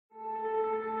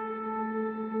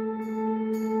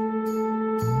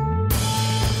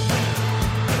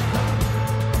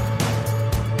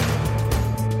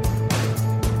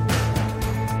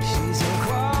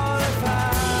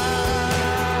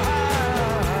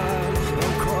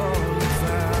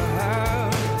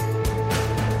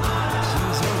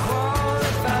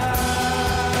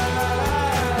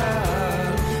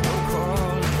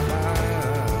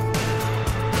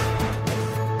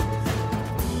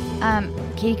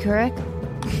Katie Couric?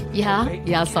 Yeah.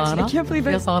 Yes, Anna. I can't believe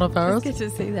Yes, Anna Faris. get to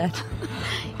say that.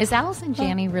 Is Allison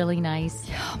Janney really nice?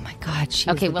 Oh my God, she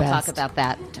Okay, is the we'll best. talk about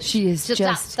that. She is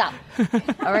just Stop.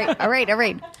 all right.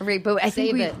 But I Save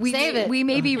think it. we Save it. We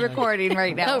may be recording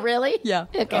right now. Oh, really? Yeah.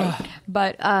 Okay.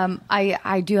 But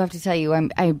I do have to tell you,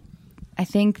 I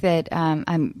think that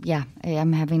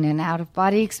I'm having an out of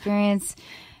body experience.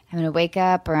 I'm going to wake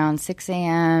up around 6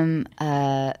 a.m.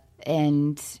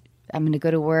 And I'm going to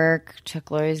go to work.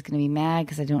 Chuck Lorre's going to be mad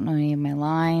because I don't know any of my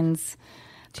lines.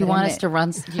 Do you want us to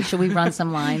run? Should we run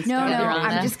some lines? No. together on I'm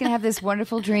that? just going to have this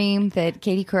wonderful dream that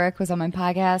Katie Couric was on my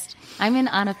podcast. I'm in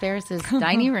Anna Faris's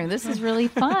dining room. This is really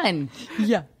fun.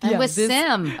 Yeah. I'm with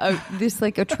Sim. This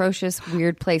like atrocious,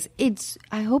 weird place.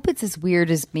 I hope it's as weird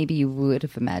as maybe you would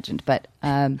have imagined. But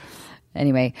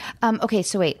anyway. Okay,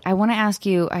 so wait. I want to ask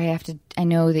you, I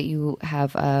know that you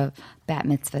have a bat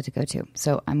mitzvah to go to.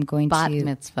 So I'm going Bat to.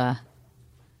 mitzvah.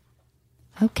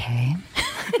 Okay.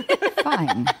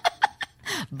 Fine.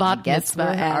 Bat Guess we're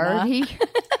mitzvah. Anna. already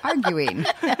arguing.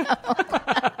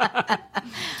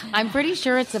 I'm pretty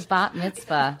sure it's a bat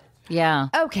mitzvah. Yeah.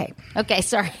 Okay. Okay.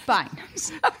 Sorry. Fine.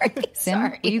 Sorry.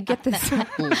 Sim, will you get this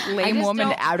lame just woman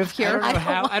don't- out of here?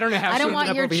 I don't know how I she don't ended want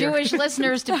up your over here. Jewish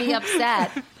listeners to be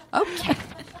upset. Okay.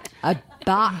 A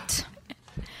bat.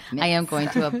 I am going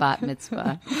to a bat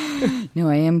mitzvah. No,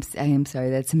 I am sorry.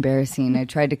 That's embarrassing. I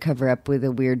tried to cover up with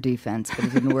a weird defense, but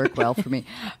it didn't work well for me.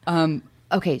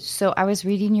 Okay, so I was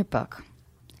reading your book,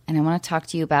 and I want to talk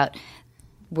to you about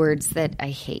words that I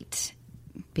hate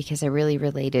because I really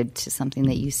related to something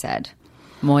that you said.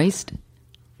 Moist.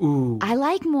 Ooh. I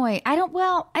like moist. I don't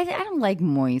like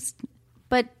moist,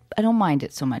 but I don't mind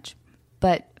it so much.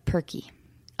 But perky.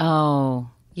 Oh,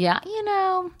 yeah.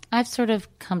 I've sort of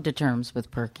come to terms with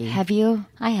perky. Have you?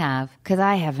 I have. Because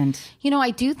I haven't.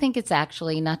 I do think it's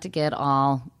actually, not to get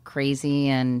all crazy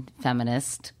and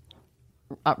feminist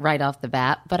right off the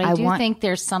bat, but I do think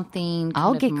there's something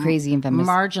I'll kind of get crazy and feminist.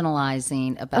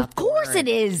 marginalizing about Of course the word.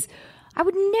 it is. I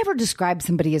would never describe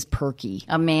somebody as perky.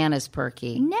 A man is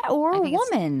perky. Or I a think it's-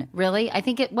 woman. Really? I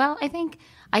think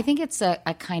it's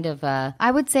a kind of a I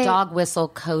would say- dog whistle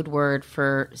code word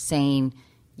for saying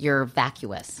you're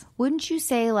vacuous. Wouldn't you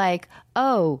say like,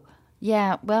 oh,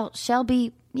 yeah, well,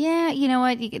 Shelby, yeah, you know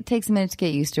what? It takes a minute to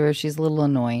get used to her. She's a little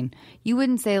annoying. You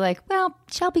wouldn't say like, well,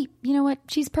 Shelby, you know what?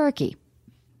 She's perky.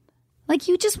 Like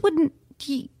you just wouldn't,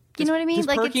 you know what I mean? Does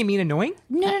Like perky mean annoying?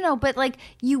 No. But like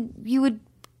you would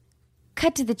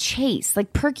cut to the chase.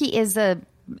 Like perky is a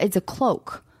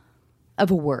cloak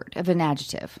of a word, of an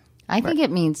adjective. I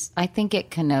think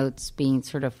it connotes being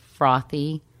sort of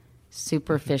frothy,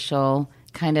 superficial,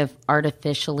 kind of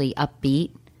artificially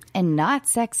upbeat. And not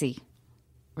sexy.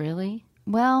 Really?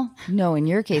 Well, no, in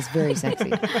your case, very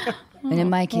sexy. And in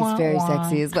my case, very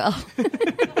sexy as well.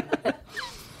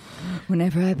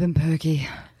 Whenever I've been perky,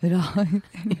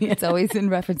 it's always in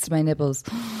reference to my nipples.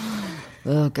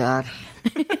 Oh, God.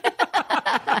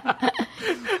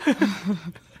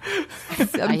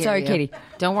 I'm hear sorry, you. Katie.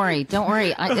 Don't worry.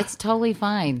 It's totally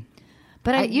fine.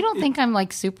 But you don't think I'm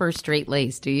like super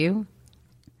straight-laced, do you?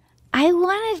 I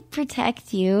want to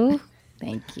protect you.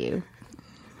 Thank you.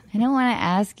 I don't want to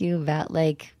ask you about,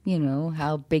 like,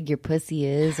 how big your pussy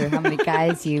is or how many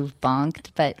guys you've bonked,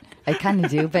 but I kind of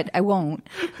do, but I won't.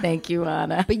 Thank you,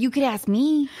 Anna. But you could ask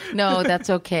me. No, that's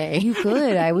okay. You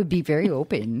could. I would be very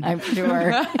open. I'm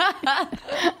sure.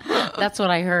 That's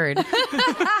what I heard.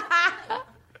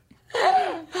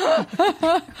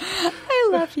 I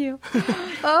love you.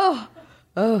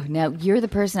 Oh, now you're the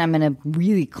person I'm going to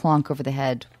really clonk over the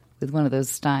head with one of those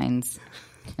steins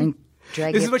and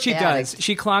drag This it is what she to the does. attic.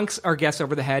 She clonks our guests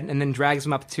over the head and then drags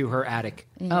them up to her attic.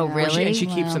 Oh, Where really? and she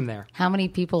keeps them there. How many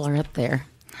people are up there?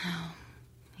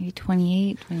 Maybe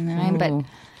 28, 29, but Ooh.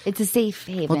 it's a safe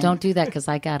haven. Well, don't do that because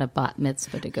I got a bat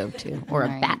mitzvah to go to, or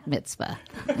Right. a bat mitzvah.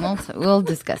 We'll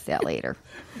discuss that later.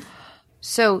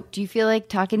 So, do you feel like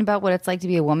talking about what it's like to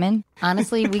be a woman?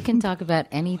 Honestly, we can talk about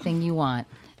anything you want.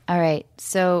 All right.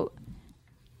 So,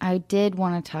 I did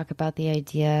want to talk about the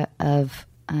idea of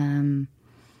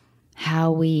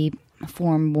how we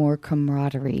form more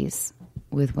camaraderies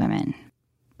with women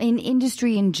in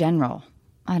industry in general.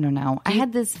 I don't know. I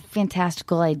had this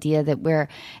fantastical idea that where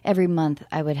every month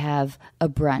I would have a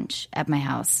brunch at my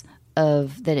house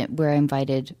where I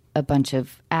invited a bunch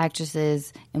of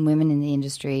actresses and women in the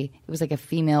industry. It was like a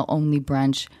female only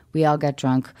brunch. We all got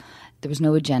drunk. There was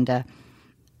no agenda.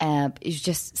 It was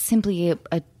just simply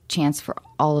a chance for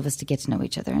all of us to get to know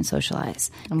each other and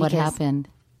socialize. And what Because happened?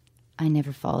 I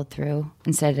never followed through.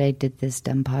 Instead, I did this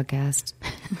dumb podcast.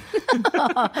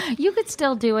 You could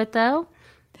still do it, though.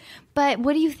 But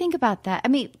what do you think about that? I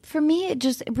mean, for me, it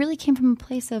really came from a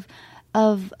place of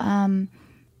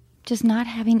just not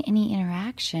having any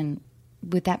interaction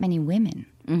with that many women.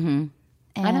 Mm-hmm.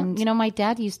 And my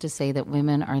dad used to say that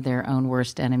women are their own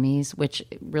worst enemies, which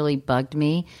really bugged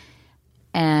me.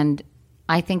 And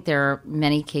I think there are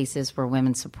many cases where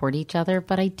women support each other,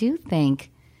 but I do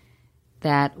think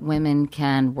that women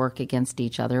can work against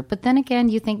each other. But then again,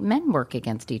 you think men work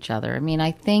against each other. I mean,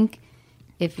 I think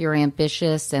if you're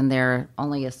ambitious and there are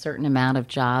only a certain amount of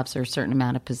jobs or a certain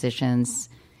amount of positions,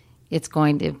 it's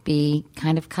going to be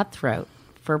kind of cutthroat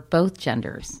for both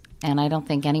genders. And I don't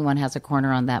think anyone has a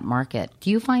corner on that market. Do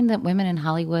you find that women in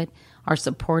Hollywood are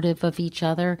supportive of each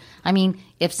other? I mean,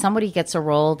 if somebody gets a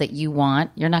role that you want,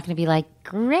 you're not going to be like,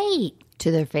 great. To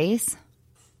their face?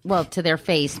 Well, to their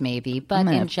face maybe, but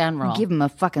in general. Give them a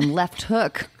fucking left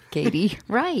hook, Katie.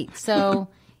 Right. So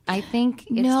I think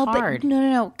it's hard.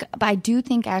 No. But I do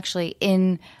think actually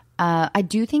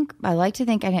I like to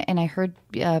think, and I heard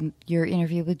your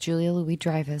interview with Julia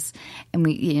Louis-Dreyfus, and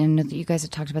I know that you guys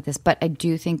have talked about this, but I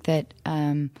do think that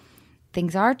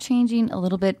things are changing a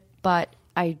little bit, but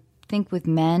I think with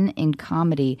men in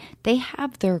comedy, they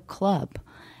have their club,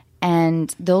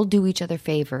 and they'll do each other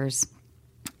favors,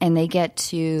 and they get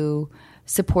to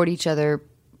support each other.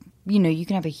 You know, you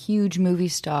can have a huge movie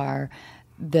star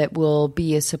that will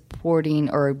be a supporting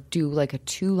or do like a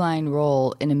 2-line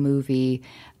role in a movie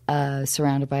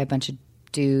surrounded by a bunch of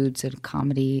dudes in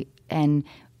comedy. And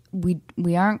we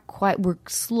aren't quite, we're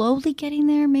slowly getting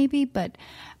there maybe, but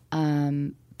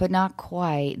not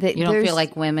quite. You don't feel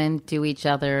like women do each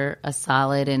other a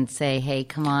solid and say, hey,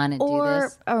 come on and do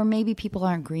this? Or maybe people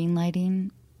aren't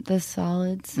greenlighting the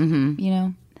solids, you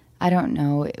know? I don't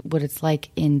know what it's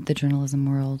like in the journalism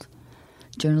world.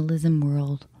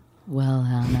 Well,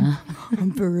 Hannah.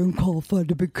 I'm very unqualified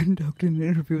to be conducting an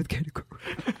interview with Katie Couric.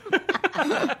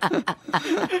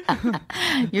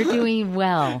 You're doing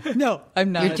well. No,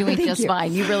 I'm not. You're doing just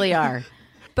fine. You really are.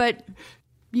 But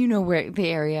you know where the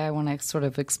area I want to sort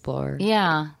of explore.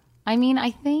 Yeah. I mean,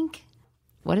 I think,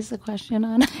 what is the question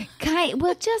on?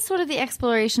 Well, just sort of the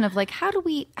exploration of like, how do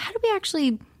we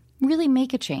actually really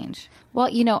make a change? Well,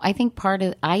 you know, I think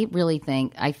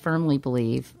I firmly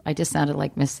believe, I just sounded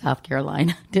like Miss South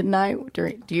Carolina, didn't I?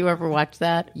 Do you ever watch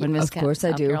that? When Miss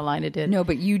South Carolina did? No,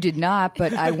 but you did not,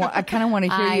 but I kind of want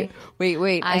to hear you.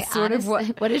 Wait.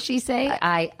 What does she say?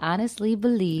 I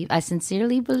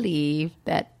sincerely believe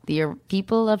that the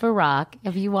people of Iraq,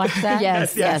 have you watched that?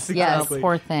 Yes. Oh,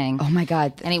 poor thing. Oh my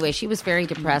God. Anyway, she was very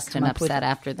depressed and upset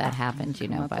after that happened, you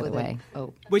know, by the way.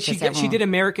 But she did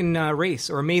American Race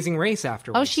or Amazing Race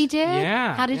afterwards. Oh, she did?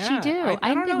 Yeah. How did she do?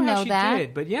 I didn't know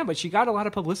that. But she got a lot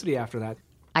of publicity after that.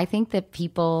 I think that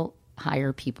people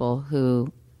hire people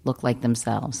who look like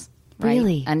themselves. Right?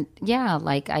 Really? And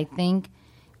I think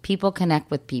people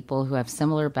connect with people who have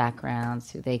similar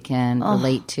backgrounds, who they can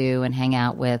relate to and hang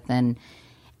out with. And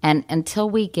until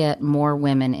we get more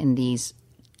women in these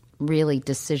really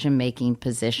decision-making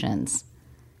positions,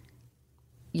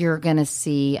 you're going to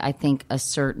see, I think, a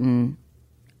certain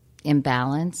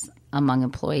imbalance among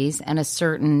employees and a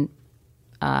certain,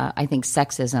 I think,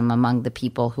 sexism among the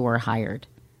people who are hired.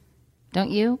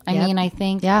 Don't you? I mean, I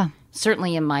think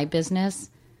certainly in my business,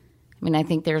 I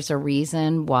think there's a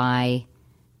reason why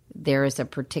there is a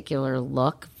particular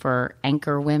look for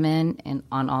anchor women and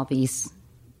on all these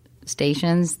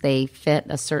stations. They fit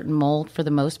a certain mold for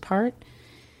the most part.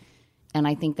 And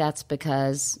I think that's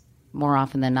because more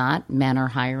often than not, men are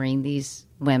hiring these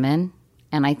women.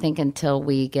 And I think until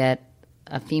we get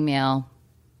a female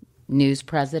news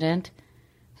president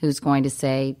who's going to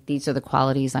say, these are the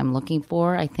qualities I'm looking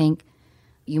for, I think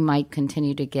you might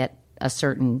continue to get a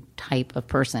certain type of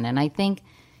person. And I think,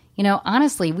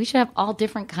 honestly, we should have all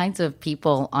different kinds of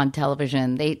people on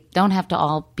television. They don't have to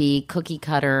all be cookie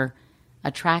cutter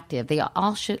attractive. They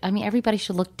all should, everybody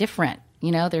should look different.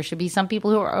 There should be some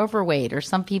people who are overweight or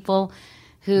some people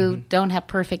who don't have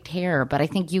perfect hair, but I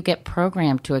think you get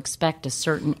programmed to expect a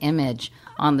certain image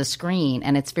on the screen,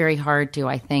 and it's very hard to,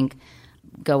 I think,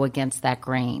 go against that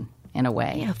grain in a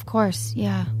way. Yeah, of course,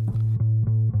 yeah.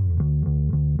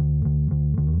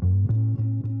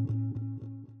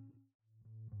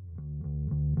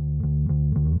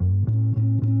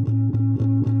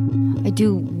 I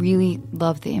do really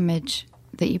love the image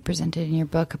that you presented in your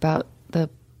book about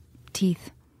the teeth.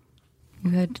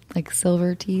 You had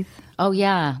silver teeth. Oh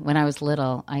yeah, when I was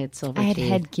little, I had silver teeth. I had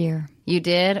headgear. You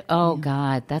did? Oh yeah.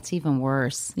 God, that's even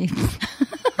worse.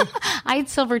 I had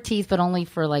silver teeth, but only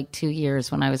for like 2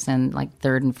 years when I was in like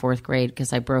 3rd and 4th grade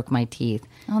because I broke my teeth.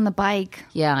 On the bike.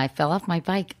 Yeah, I fell off my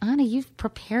bike. Anna, you've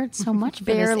prepared so much for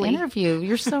Barely. this interview.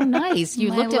 You're so nice.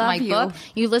 You I looked at my love you. book.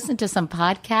 You listened to some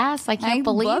podcasts. I can't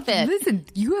believe it. Listen,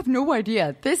 you have no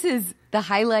idea. This is the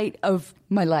highlight of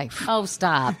my life. Oh,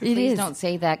 stop. It Please is. don't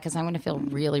say that because I'm going to feel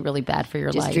really, really bad for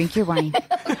your Just life. drink your wine.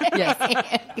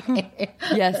 Yes.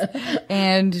 Yes.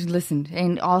 And listen,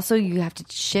 and also you have to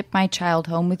ship my child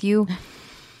home with you.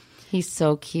 He's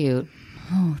so cute.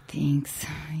 Oh, thanks.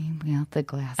 Well, the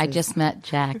glasses. I just met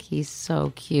Jack. He's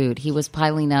so cute. He was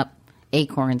piling up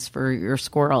acorns for your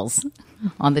squirrels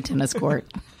on the tennis court.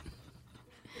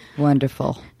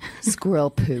 Wonderful. Squirrel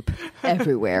poop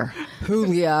everywhere.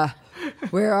 Julia,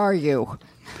 where are you?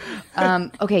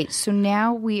 Okay, so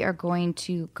now we are going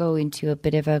to go into a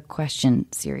bit of a question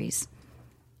series.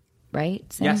 Right?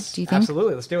 Sim? Yes, Do you think?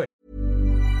 absolutely. Let's do it.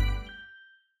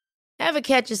 Ever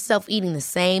catch yourself eating the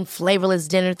same flavorless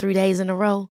dinner 3 days in a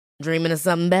row? Dreaming of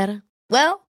something better?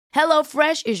 Well,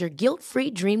 HelloFresh is your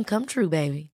guilt-free dream come true,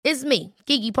 baby. It's me,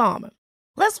 Keke Palmer.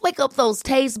 Let's wake up those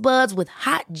taste buds with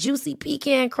hot, juicy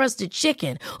pecan-crusted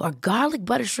chicken or garlic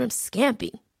butter shrimp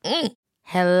scampi.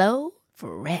 Hello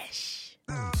Fresh.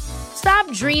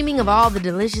 Stop dreaming of all the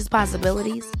delicious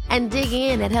possibilities and dig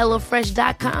in at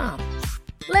HelloFresh.com.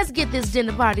 Let's get this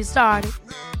dinner party started.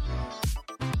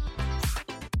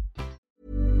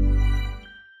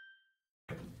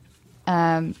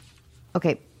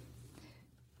 Okay.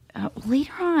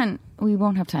 Later on, we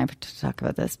won't have time to talk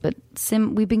about this, but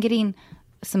Sim, we've been getting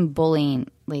some bullying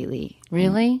lately.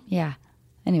 Really? Yeah.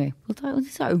 Anyway, we'll talk.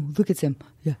 Oh, look at Sim.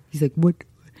 Yeah, he's like, what?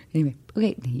 Anyway,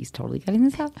 okay, he's totally cutting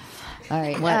this out. All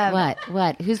right.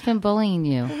 What? Who's been bullying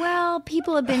you? Well,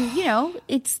 people have been,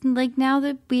 it's like now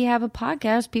that we have a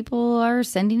podcast, people are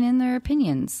sending in their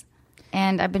opinions.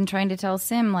 And I've been trying to tell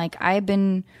Sim, like, I've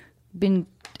been,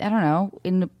 I don't know,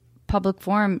 in the public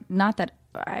forum, I'm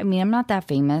not that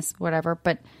famous, whatever,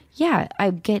 but yeah,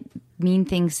 I get mean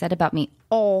things said about me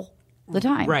all the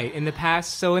time. Right. In the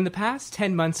past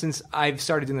 10 months since I've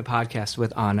started doing the podcast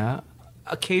with Anna,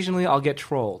 occasionally I'll get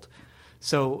trolled.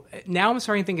 So now I'm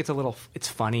starting to think it's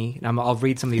funny. And I'll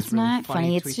read some of these It's really not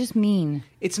funny. tweets. It's just mean.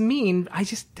 It's mean. I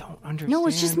just don't understand. No,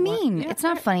 it's just mean. Yeah. It's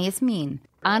not funny. It's mean.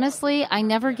 Honestly, I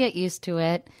never get used to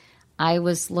it. I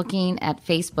was looking at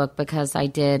Facebook because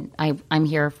I'm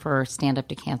here for Stand Up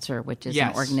to Cancer, which is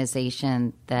Yes. an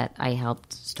organization that I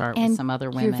helped start with some other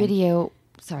women. Your video,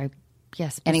 sorry.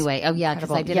 Yes. Anyway, oh yeah,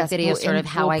 because I did a video sort of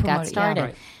how I got started.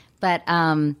 Right. But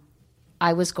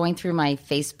I was going through my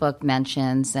Facebook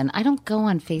mentions, and I don't go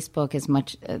on Facebook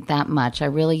that much. I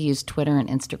really use Twitter and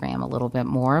Instagram a little bit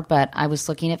more. But I was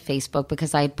looking at Facebook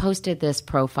because I had posted this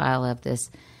profile of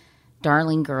this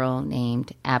darling girl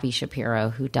named Abby Shapiro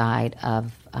who died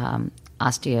of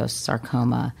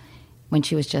osteosarcoma when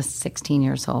she was just 16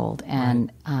 years old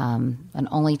and an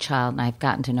only child, and I've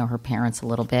gotten to know her parents a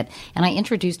little bit. And I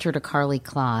introduced her to Carly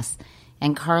Kloss,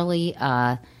 and Carly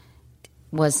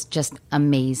was just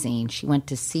amazing. She went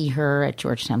to see her at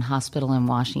Georgetown Hospital in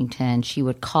Washington. She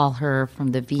would call her from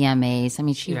the VMAs. I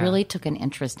mean, she really took an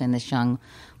interest in this young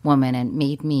woman and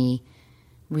made me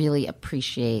really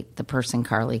appreciate the person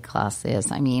Carly Kloss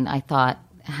is. I mean, I thought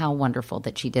how wonderful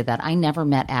that she did that. I never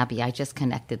met Abby. I just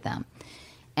connected them.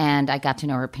 And I got to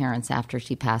know her parents after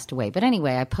she passed away. But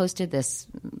anyway, I posted this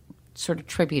sort of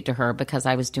tribute to her because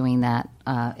I was doing that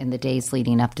in the days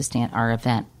leading up to our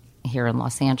event here in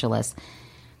Los Angeles.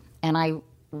 And I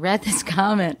read this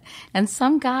comment, and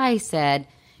some guy said,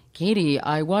 Katie,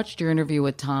 I watched your interview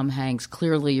with Tom Hanks.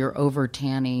 Clearly you're over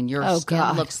tanning. Your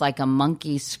skin looks like a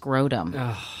monkey's scrotum.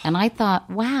 And I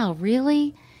thought, wow,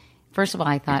 really? First of all,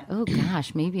 I thought, oh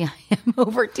gosh, maybe I am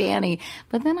over tanning.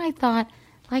 But then I thought,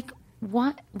 like,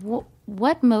 what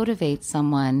motivates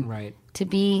someone to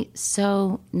be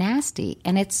so nasty?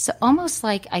 And it's almost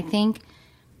like, I think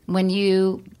when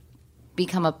you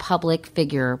become a public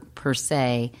figure per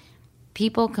se,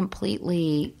 people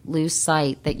completely lose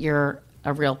sight that you're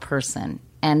a real person,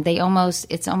 and they almost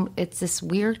it's this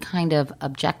weird kind of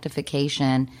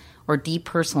objectification or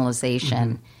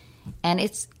depersonalization. And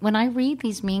it's when I read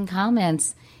these mean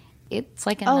comments, it's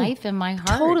like a knife in my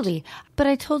heart. Totally. But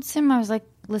I told Sim, I was like,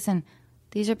 listen,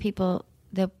 these are people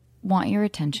that want your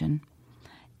attention,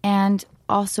 and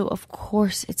also, of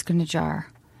course, it's going to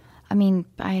jar. I mean,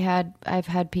 I've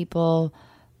had people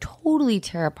totally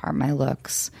tear apart my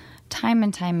looks time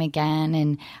and time again,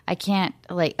 and I can't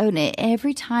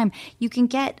every time you can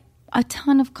get a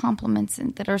ton of compliments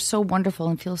that are so wonderful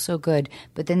and feel so good,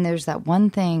 but then there's that one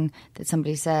thing that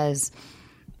somebody says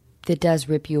that does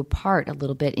rip you apart a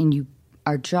little bit, and you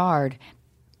are jarred.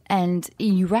 and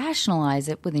you rationalize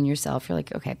it within yourself. You're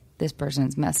like, okay, this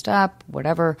person's messed up,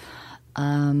 whatever.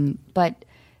 But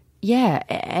yeah,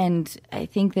 and I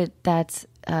think that's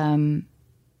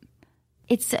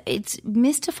it's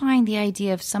mystifying the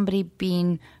idea of somebody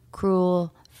being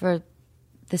cruel for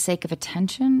the sake of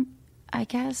attention, I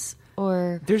guess.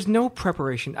 Or there's no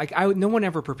preparation. No one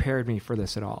ever prepared me for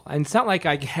this at all. And it's not like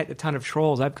I get a ton of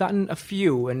trolls. I've gotten a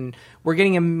few, and we're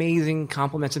getting amazing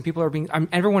compliments, and people are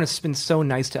everyone has been so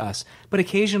nice to us. But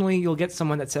occasionally you'll get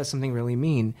someone that says something really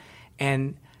mean,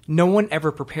 and no one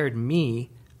ever prepared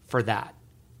me for that.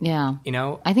 Yeah. You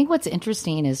know? I think what's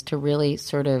interesting is to really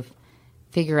sort of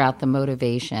figure out the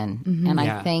motivation. Mm-hmm. And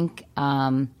I think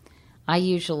I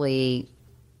usually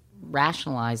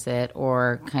rationalize it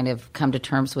or kind of come to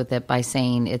terms with it by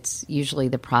saying it's usually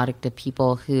the product of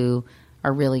people who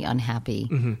are really unhappy,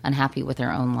 unhappy with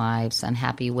their own lives,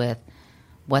 unhappy with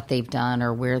what they've done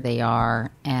or where they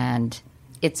are. And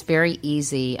it's very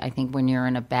easy, I think, when you're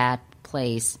in a bad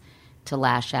place to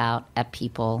lash out at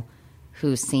people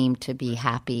who seem to be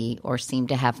happy or seem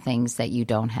to have things that you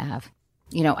don't have.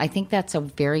 You know, I think that's a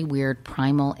very weird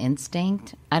primal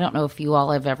instinct. I don't know if you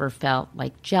all have ever felt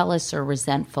like jealous or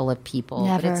resentful of people.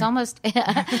 Never. But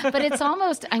it's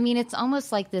almost, I mean, it's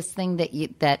almost like this thing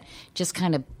that just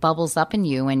kind of bubbles up in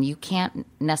you and you can't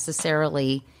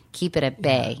necessarily keep it at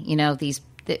bay. You know,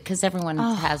 because everyone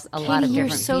has a lot of Katie,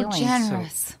 different you're so feelings.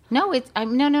 generous. No,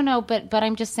 no. But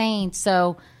I'm just saying.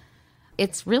 So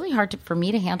it's really hard for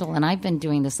me to handle, and I've been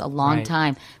doing this a long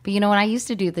time. But you know, when I used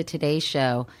to do the Today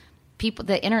Show,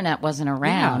 the internet wasn't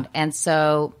around, and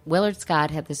so Willard Scott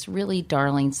had this really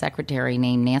darling secretary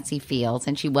named Nancy Fields,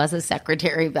 and she was a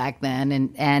secretary back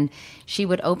then, and she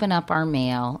would open up our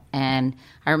mail, and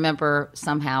I remember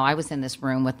somehow I was in this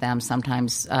room with them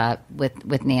sometimes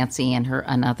with Nancy and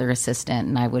another assistant,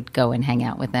 and I would go and hang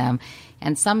out with them,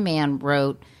 and some man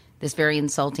wrote this very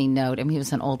insulting note. I mean, he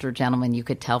was an older gentleman. You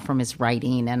could tell from his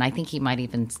writing, and I think he might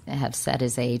even have said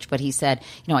his age. But he said,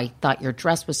 you know, I thought your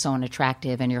dress was so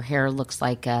unattractive and your hair looks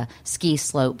like a ski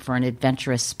slope for an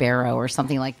adventurous sparrow or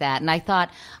something like that. And I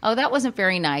thought, oh, that wasn't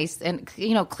very nice. And,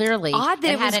 you know, clearly Odd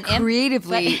that it was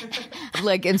creatively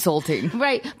like insulting.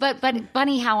 Right. But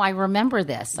funny how I remember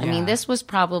this. I mean, this was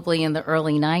probably in the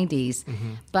early 90s.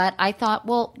 Mm-hmm. But I thought,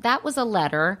 well, that was a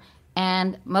letter.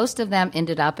 And most of them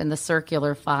ended up in the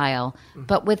circular file.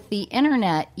 But with the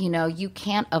internet, you know, you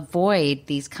can't avoid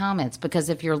these comments because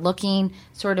if you're looking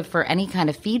sort of for any kind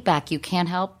of feedback, you can't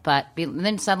help but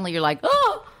then suddenly you're like,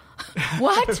 oh,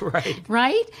 what?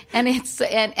 Right? And it's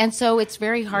and so it's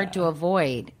very hard to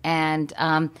avoid. And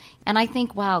I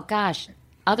think, wow, gosh,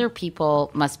 other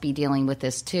people must be dealing with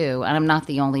this too. And I'm not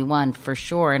the only one for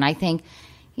sure. And I think,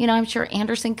 you know, I'm sure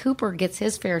Anderson Cooper gets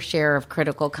his fair share of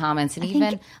critical comments, and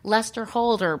even Lester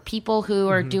Holt or people who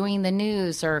are doing the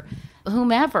news or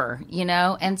whomever, you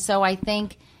know. And so I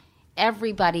think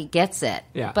everybody gets it.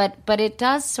 Yeah. But it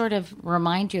does sort of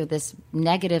remind you of this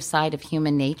negative side of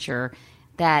human nature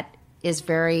that is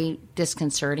very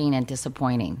disconcerting and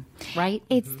disappointing, right?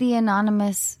 It's the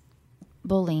anonymous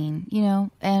bullying, you know,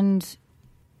 and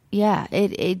yeah,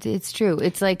 it's true.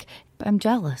 It's like, I'm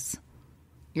jealous.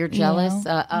 You're jealous? You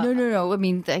know? No. I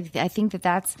mean, I think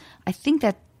that's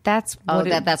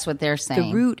what that's what they're saying.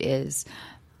 The root is.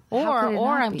 Or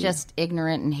I'm just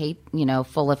ignorant and hate, you know,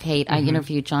 full of hate. I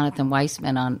interviewed Jonathan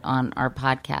Weissman on our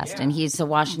podcast, and he's a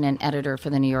Washington editor for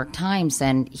the New York Times,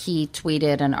 and he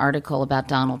tweeted an article about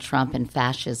Donald Trump and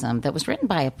fascism that was written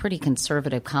by a pretty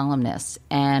conservative columnist,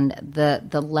 and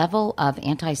the level of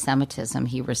anti-Semitism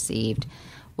he received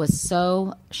was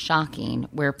so shocking,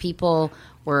 where people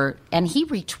were, and he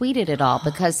retweeted it all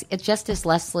because it's just as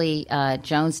Leslie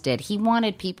Jones did. He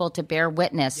wanted people to bear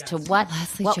witness to what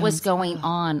was going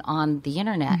on the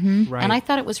internet. Right. And I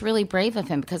thought it was really brave of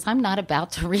him because I'm not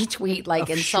about to retweet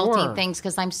insulting things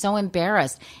because I'm so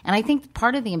embarrassed. And I think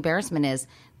part of the embarrassment is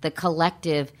the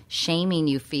collective shaming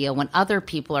you feel when other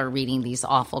people are reading these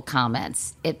awful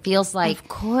comments. It feels like, of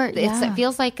course, it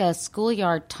feels like a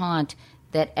schoolyard taunt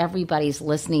that everybody's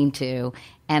listening to,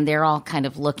 and they're all kind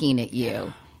of looking at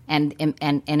you and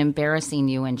embarrassing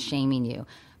you and shaming you.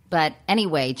 But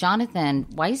anyway, Jonathan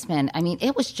Weissman, I mean,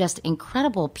 it was just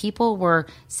incredible. People were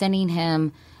sending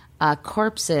him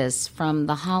corpses from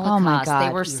the Holocaust. Oh my God.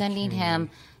 They were sending him,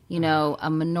 you know,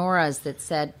 menorahs that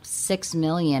said 6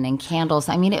 million and candles.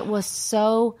 I mean, it was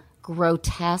so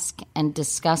grotesque and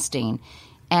disgusting.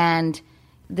 And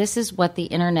this is what the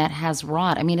internet has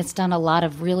wrought. I mean, it's done a lot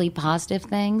of really positive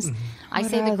things. I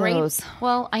say the great. Those?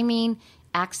 Well, I mean,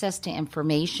 access to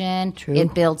information. True.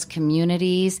 It builds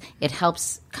communities. It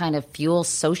helps kind of fuel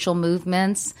social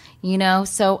movements,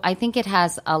 So I think it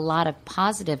has a lot of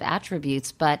positive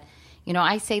attributes. But,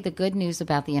 I say the good news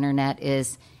about the internet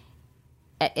is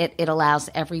it allows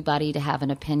everybody to have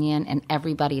an opinion and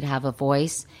everybody to have a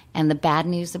voice. And the bad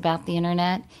news about the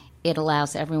internet, it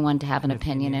allows everyone to have an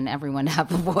opinion and everyone to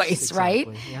have a voice, right?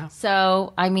 Yeah.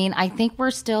 So, I think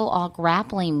we're still all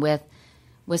grappling with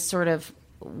sort of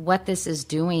what this is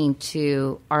doing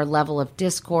to our level of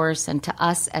discourse and to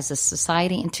us as a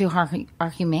society and to our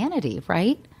humanity,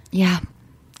 right? Yeah,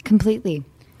 completely.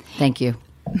 Thank you.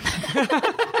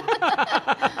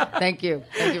 Thank you.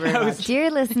 Thank you very much.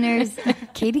 Dear listeners,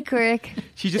 Katie Couric.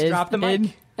 She just dropped the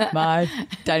mic. My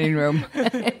dining room.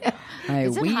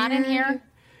 Is it hot in here?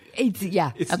 It's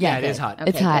Yeah, it is hot. Okay,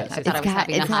 it's hot. I thought I was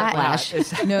having a hot flash.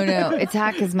 No, it's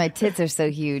hot because my tits are so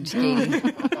huge,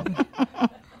 Katie.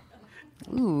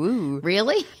 Ooh.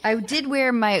 Really? I did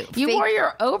wear my You wore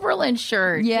your Oberlin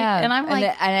shirt. Yeah. And I'm like...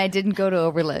 And I didn't go to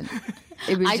Oberlin.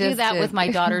 I do that with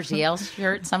my daughter's Yale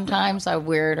shirt. Sometimes I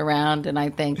wear it around and I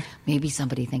think, maybe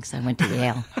somebody thinks I went to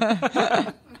Yale.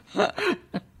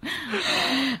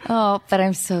 Oh, but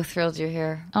I'm so thrilled you're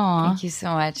here. Aw. Thank you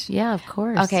so much. Yeah, of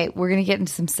course. Okay, we're going to get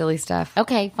into some silly stuff.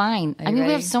 Okay, fine. Are you we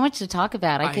ready? have so much to talk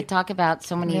about. I could talk about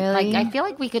so many... Really? I feel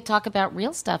like we could talk about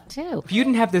real stuff, too. If you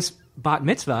didn't have this bat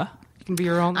mitzvah, it can be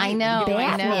your own. I know.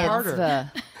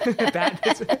 Bat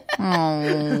mitzvah.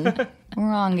 Oh,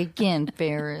 wrong again,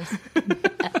 Ferris.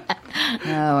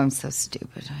 Oh, I'm so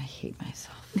stupid. I hate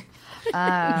myself.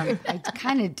 I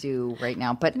kind of do right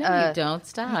now, but No, you don't.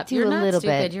 Stop. do You're a not little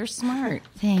stupid. bit. You're smart.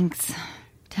 Thanks.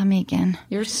 Tell me again.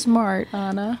 You're smart,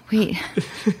 Anna. Wait.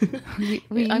 I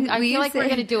feel like we're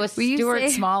going to do a Stuart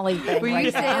Smalley thing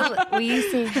right now. Will you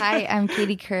say, hi, I'm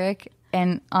Katie Couric,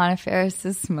 and Anna Ferris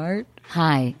is smart?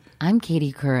 Hi, I'm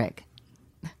Katie Couric.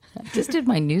 I just did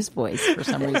my news voice for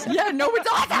some reason. Yeah, no, it's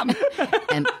awesome.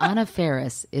 And Anna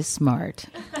Ferris is smart.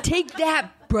 Take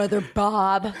that, Brother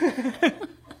Bob.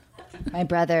 My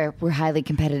brother, we're highly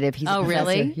competitive. He's a professor.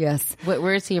 Really? Yes.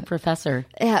 Where is he a professor?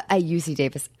 At UC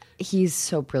Davis. He's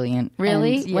so brilliant.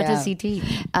 Really? And, What does he teach?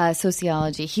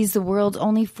 Sociology. He's the world's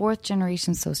only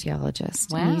fourth-generation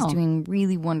sociologist. Wow. And he's doing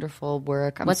really wonderful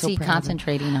work. I'm What's so he proud of him.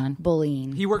 concentrating on?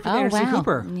 Bullying. He worked with Anderson wow.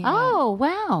 Cooper. Yeah. Oh,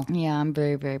 wow. Yeah, I'm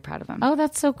very, very proud of him. Oh,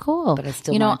 that's so cool. But I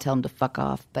still want to tell him to fuck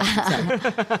off. But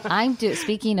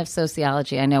Speaking of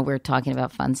sociology, I know we're talking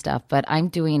about fun stuff, but I'm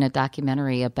doing a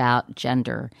documentary about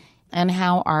gender and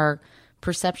how our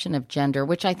perception of gender,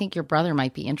 which I think your brother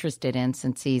might be interested in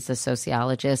since he's a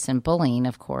sociologist, and bullying,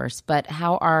 of course, but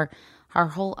how our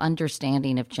whole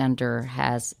understanding of gender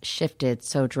has shifted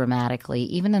so dramatically,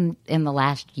 even in the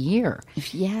last year.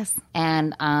 yes.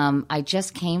 And I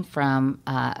just came from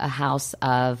a house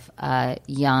of a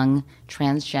young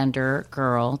transgender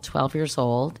girl, 12 years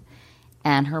old,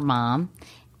 and her mom,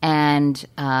 and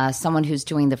someone who's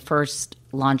doing the first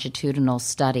longitudinal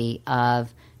study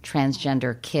of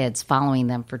transgender kids, following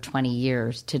them for 20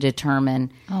 years to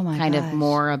determine of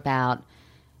more about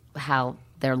how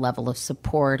their level of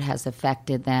support has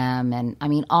affected them. And I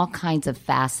mean, all kinds of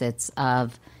facets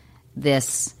of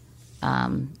this,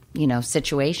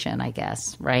 situation, I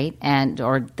guess, right?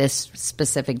 Or this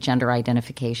specific gender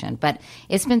identification. But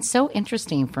it's been so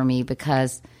interesting for me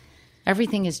because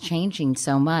everything is changing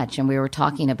so much. And we were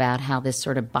talking about how this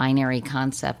sort of binary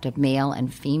concept of male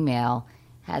and female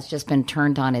has just been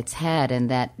turned on its head,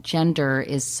 and that gender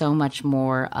is so much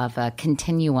more of a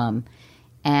continuum.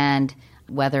 And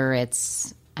whether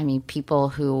it's, people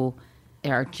who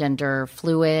are gender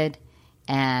fluid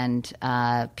and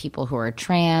people who are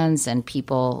trans and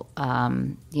people,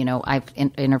 I've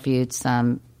interviewed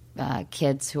some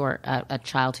kids who are a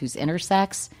child who's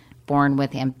intersex, born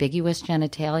with ambiguous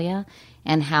genitalia,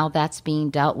 and how that's being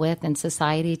dealt with in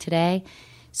society today.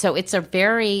 So it's a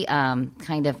very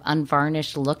kind of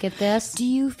unvarnished look at this. Do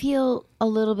you feel a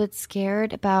little bit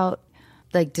scared about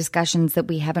like discussions that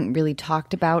we haven't really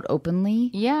talked about openly?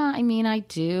 Yeah, I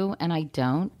do and I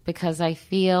don't, because I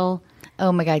feel...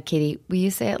 Oh my God, Katie, will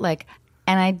you say it like,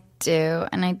 and I do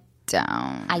and I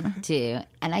don't? I do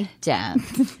and I don't.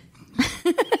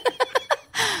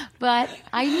 But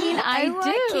I want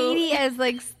do. Katie as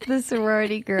like the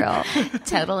sorority girl.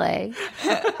 Totally.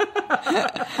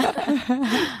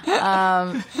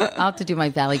 I'll have to do my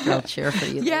Valley Girl cheer for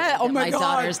you. Yeah, oh my God.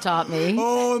 daughters taught me.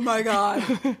 Oh my God.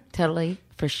 Totally,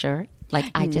 for sure.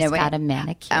 Like, I just No way. got a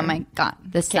manicure. Oh my God.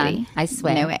 The sun, Katie. I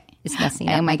swear, No way. is messing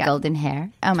Oh up my my God. golden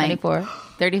hair. Oh my- 24,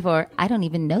 34. I don't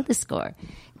even know the score.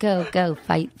 Go, go,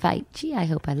 fight, fight. Gee, I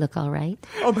hope I look all right.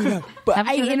 Oh my God. But Haven't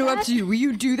I you heard interrupted that? you. Will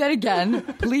you do that again?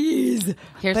 Please.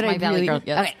 Here's But my I Valley really- Girl.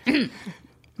 yes. Okay.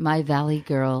 My Valley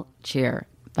Girl Cheer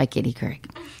by Katie Couric.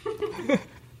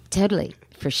 Totally,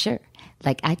 for sure.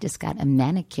 Like I just got a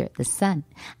manicure. The sun,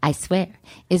 I swear,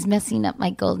 is messing up my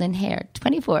golden hair.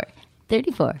 24,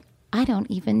 34. I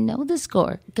don't even know the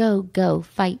score. Go, go,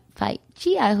 fight, fight.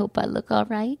 Gee, I hope I look all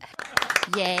right.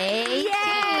 Yay!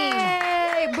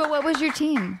 Yay! But what was your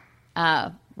team?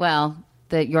 Well,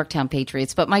 the Yorktown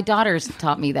Patriots. But my daughters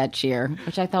taught me that cheer,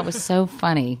 which I thought was so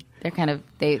funny. They're kind of,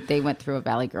 they went through a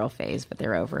Valley Girl phase, but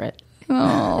they're over it.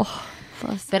 Oh.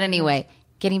 But anyway,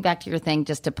 getting back to your thing,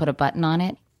 just to put a button on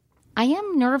it, I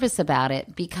am nervous about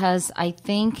it because I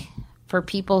think for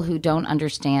people who don't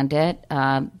understand it,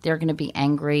 they're going to be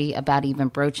angry about even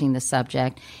broaching the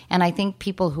subject. And I think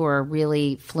people who are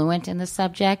really fluent in the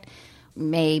subject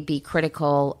may be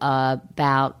critical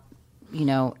about,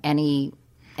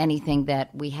 anything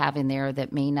that we have in there that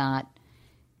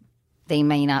they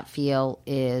may not feel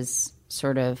is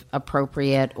sort of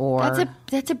appropriate or...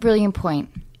 That's a brilliant point.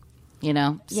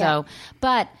 Yeah. So,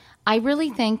 but I really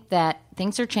think that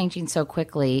things are changing so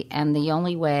quickly, and the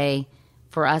only way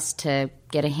for us to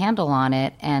get a handle on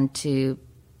it and to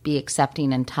be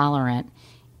accepting and tolerant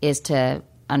is to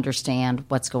understand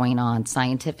what's going on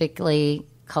scientifically,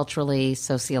 culturally,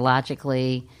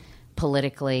 sociologically,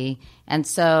 politically. And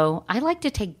so I like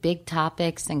to take big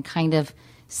topics and kind of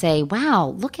say,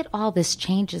 wow, look at all this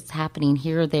change that's happening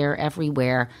here, there,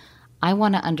 everywhere. I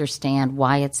want to understand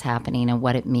why it's happening and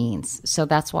what it means. So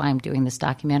that's why I'm doing this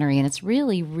documentary, and it's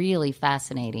really, really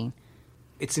fascinating.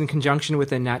 It's in conjunction with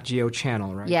the Nat Geo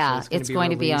channel, right? Yeah, so it's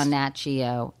going to be on Nat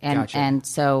Geo. And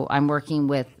so I'm working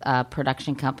with a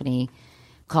production company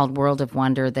called World of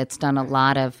Wonder that's done a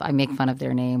lot of, I make fun of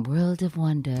their name, World of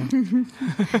Wonder.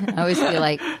 I always feel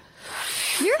like,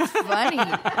 you're funny.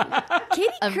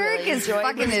 Katie Couric is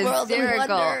fucking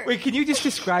hysterical. Wait, can you just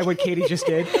describe what Katie just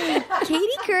did?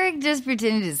 Katie Couric just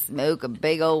pretended to smoke a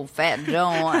big old fat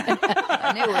joint.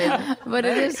 But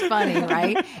it is funny,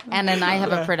 right? And then I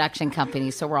have a production company,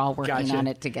 so we're all working on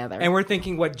it together. And we're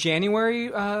thinking, what, January?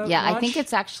 Yeah, launch? I think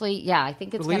it's actually, I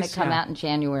think it's going to come out in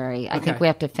January. I think we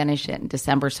have to finish it in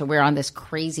December, so we're on this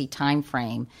crazy time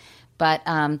frame. But,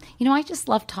 I just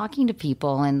love talking to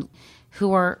people and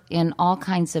who are in all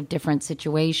kinds of different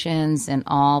situations and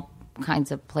all kinds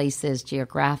of places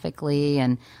geographically.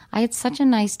 And I had such a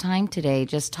nice time today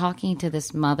just talking to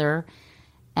this mother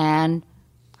and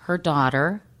her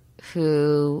daughter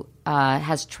who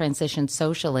has transitioned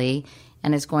socially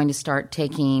and is going to start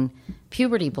taking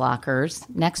puberty blockers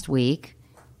next week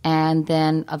and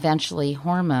then eventually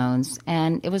hormones.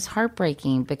 And it was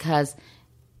heartbreaking because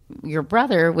your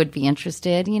brother would be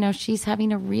interested. She's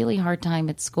having a really hard time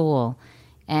at school,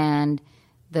 and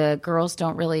the girls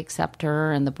don't really accept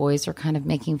her, and the boys are kind of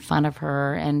making fun of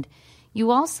her. And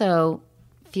you also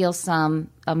feel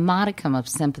a modicum of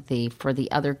sympathy for the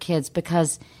other kids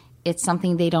because it's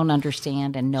something they don't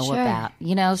understand and know about.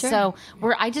 Sure. So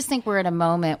I just think we're at a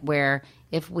moment where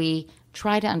if we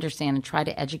try to understand and try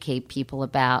to educate people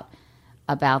about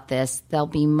this, they'll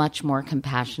be much more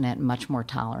compassionate and much more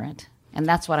tolerant. And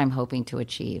that's what I'm hoping to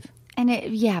achieve. And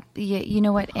you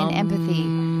know what? And empathy.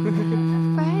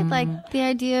 Right? Like the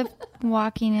idea of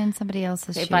walking in somebody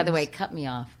else's shoes. By the way, cut me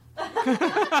off.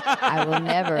 I will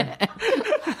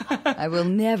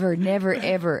never, never,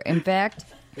 ever. In fact,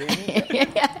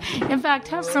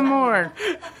 have some more.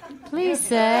 Please,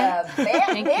 sir.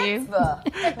 Thank you.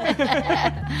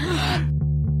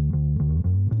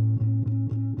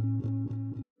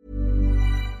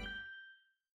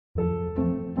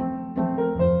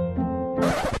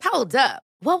 Hold up.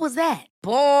 What was that?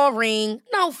 Boring.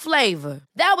 No flavor.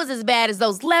 That was as bad as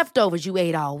those leftovers you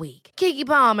ate all week. Keke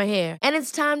Palmer here, and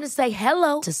it's time to say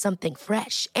hello to something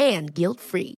fresh and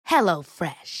guilt-free. Hello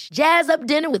Fresh. Jazz up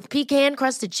dinner with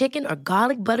pecan-crusted chicken or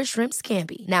garlic butter shrimp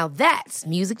scampi. Now that's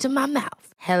music to my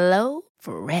mouth. Hello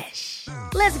Fresh.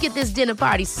 Let's get this dinner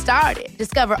party started.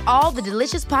 Discover all the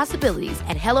delicious possibilities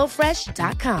at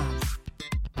hellofresh.com.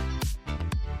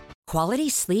 Quality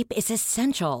sleep is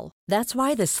essential. That's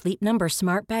why the Sleep Number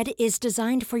Smart Bed is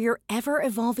designed for your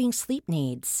ever-evolving sleep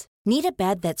needs. Need a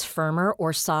bed that's firmer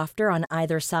or softer on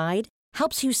either side?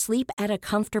 Helps you sleep at a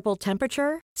comfortable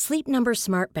temperature? Sleep Number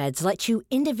Smart Beds let you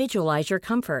individualize your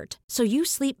comfort so you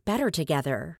sleep better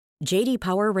together. J.D.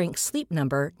 Power ranks Sleep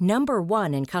Number number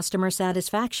 1 in customer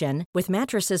satisfaction with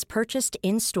mattresses purchased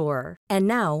in-store. And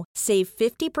now, save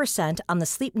 50% on the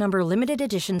Sleep Number Limited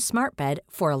Edition Smart Bed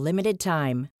for a limited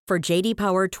time. For J.D.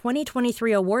 Power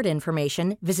 2023 award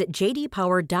information, visit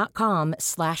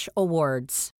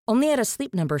jdpower.com/awards. Only at a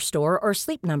Sleep Number store or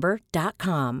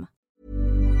sleepnumber.com.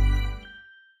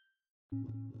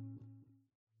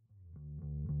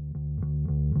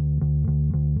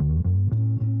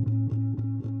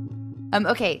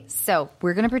 Okay, so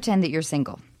we're going to pretend that you're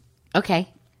single. Okay.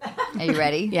 Are you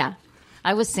ready? Yeah.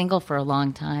 I was single for a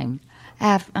long time.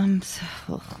 I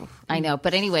know,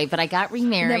 but anyway, but I got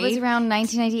remarried. That was around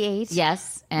 1998.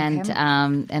 Yes, and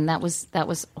that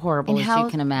was horrible, as you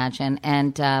can imagine.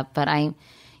 And but I,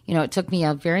 it took me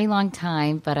a very long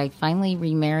time, but I finally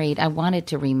remarried. I wanted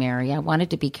to remarry. I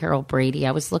wanted to be Carol Brady.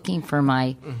 I was looking for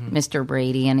my Mr.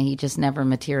 Brady, and he just never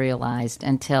materialized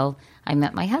until I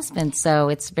met my husband. So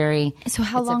it's very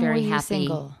how long a very were you happy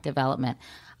single? Development.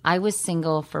 I was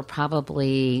single for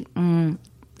probably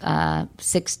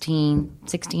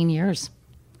 16 years.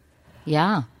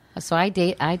 Yeah. So I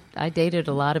dated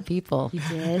a lot of people. You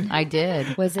did? I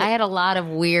did. Was it? I had a lot of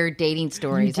weird dating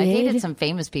stories. You I did? dated some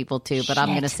famous people too, but I'm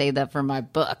going to save that for my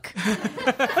book.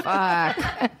 Fuck.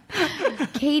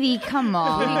 Katie, come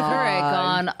on. Katie Couric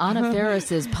on Anna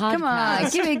Ferris's podcast. Come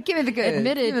on, give me the good.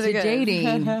 Admitted to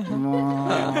dating.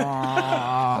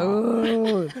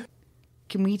 Ooh.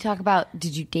 Can we talk about?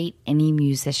 Did you date any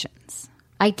musicians?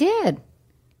 I did.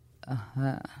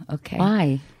 Okay.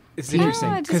 Why? It's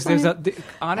interesting because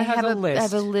Anna has a list. I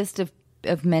have a list of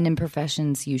men in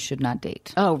professions you should not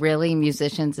date. Oh, really?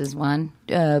 Musicians is one?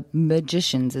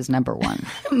 Magicians is number one.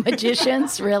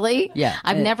 Magicians? Really? Yeah.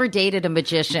 I've never dated a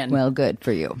magician. Well, good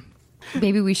for you.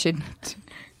 Maybe we should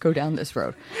go down this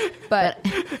road. But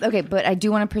I do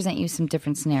want to present you some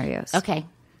different scenarios. Okay.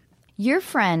 Your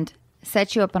friend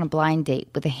set you up on a blind date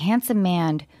with a handsome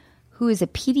man who is a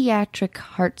pediatric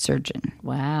heart surgeon.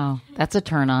 Wow. That's a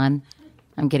turn on.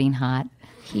 I'm getting hot.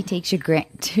 He takes you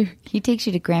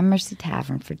to Grand Mercy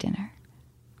Tavern for dinner.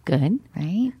 Good.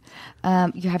 Right?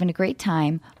 You're having a great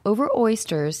time. Over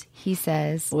oysters, he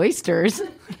says. Oysters?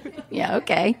 Yeah,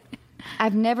 okay.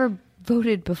 I've never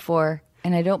voted before,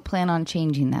 and I don't plan on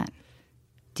changing that.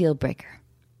 Deal breaker.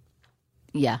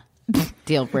 Yeah.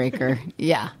 Deal breaker.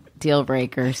 Yeah. Deal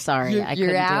breaker. Sorry, I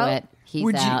couldn't out? do it.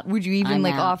 He's out. Would you even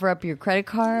I'm out. offer up your credit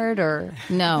card or?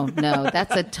 No.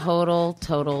 That's a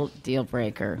total deal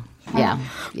breaker. Yeah.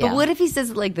 But what if he says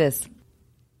it like this?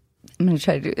 I'm going to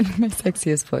try to do it in my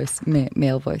sexiest voice,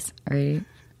 male voice. All right.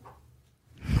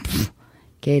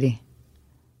 Katie,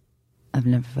 I've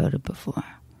never voted before.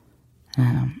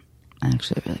 I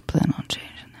actually really plan on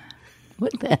changing that.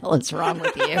 What the hell is wrong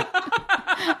with you?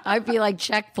 I'd be like,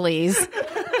 check, please.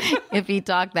 If he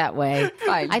talked that way.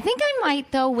 Fine. I think I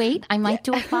might, though. Wait, I might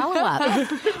do a follow-up.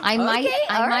 I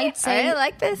might say, I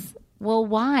like this. Well,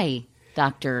 why,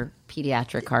 Dr.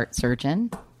 Pediatric Heart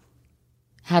Surgeon,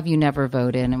 have you never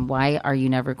voted, and why are you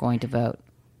never going to vote?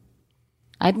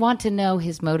 I'd want to know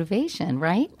his motivation,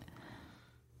 right?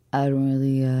 I don't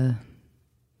really, I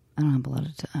don't have a lot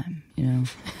of time,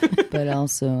 but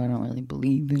also I don't really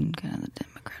believe in kind of the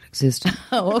democratic system.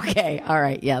 Oh, okay. All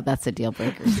right. Yeah, that's a deal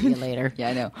breaker. See you later. Yeah,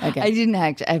 I know. Okay. I didn't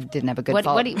have a good What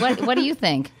follow. do you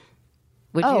think?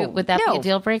 Would that be a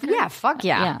deal breaker? Yeah, fuck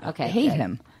yeah. Yeah, okay, I hate good.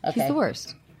 him. Okay. He's the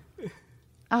worst.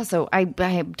 Also,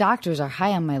 doctors are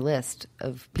high on my list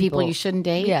of People you shouldn't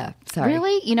date? Yeah, sorry.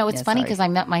 Really? It's Yeah, funny sorry. because I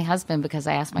met my husband because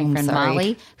I asked my friend sorry.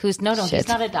 Molly, who's no, he's Shit.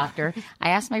 not a doctor.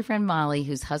 I asked my friend Molly,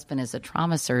 whose husband is a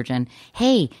trauma surgeon,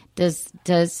 hey, does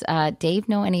Dave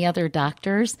know any other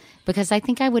doctors? Because I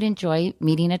think I would enjoy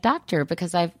meeting a doctor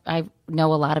because I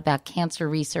know a lot about cancer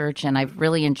research and I've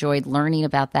really enjoyed learning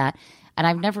about that. And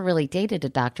I've never really dated a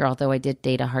doctor, although I did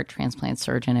date a heart transplant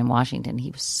surgeon in Washington. He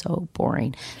was so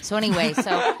boring. So anyway,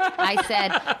 I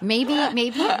said,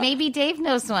 maybe Dave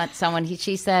knows someone.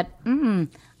 She said,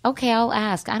 okay, I'll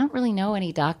ask. I don't really know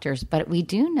any doctors, but we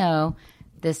do know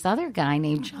this other guy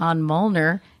named John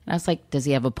Molnar. And I was like, does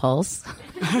he have a pulse?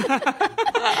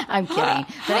 I'm kidding.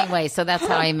 But anyway, so that's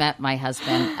how I met my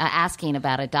husband, asking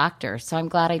about a doctor. So I'm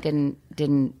glad I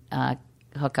didn't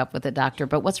hook up with a doctor.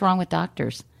 But what's wrong with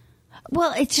doctors?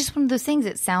 Well, it's just one of those things.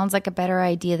 It sounds like a better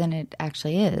idea than it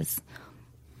actually is.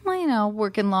 Well,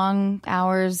 working long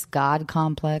hours, God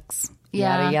complex,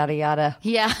 Yeah. yada, yada, yada.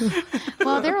 Yeah.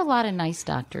 Well, there are a lot of nice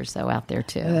doctors, though, out there,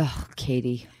 too. Ugh,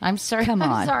 Katie. I'm sorry. Come on.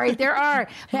 I'm sorry. There are.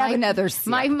 Have another sip.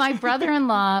 My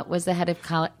brother-in-law was the head of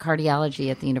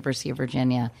cardiology at the University of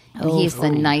Virginia. And he's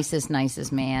the nicest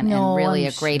man No, and really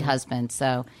I'm a great husband.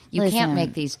 So you Listen, can't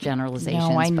make these generalizations,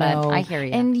 No, I know. but I hear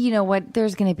you. And you know what?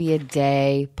 There's going to be a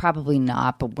day, probably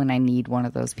not, but when I need one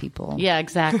of those people. yeah,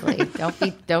 exactly.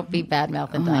 Don't be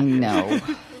bad-mouthing doctors.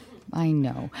 I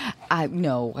know. I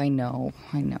know.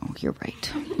 You're right.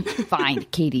 Fine,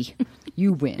 Katie.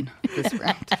 You win this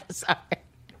round. Sorry.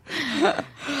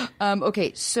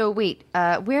 Okay, so wait.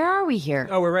 Where are we here?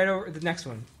 Oh, we're right over the next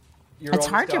one. It's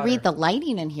hard to read. The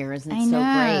lighting in here isn't so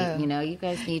great. You know, you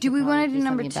guys need. Do we want to do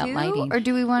number 2, or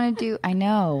do we want to do? I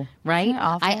know, right?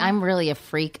 I'm really a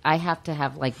freak. I have to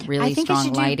have like really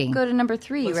strong lighting. Go to number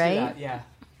 3, Let's right? do that, yeah.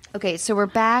 Okay, so we're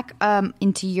back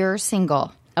into your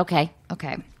single. Okay.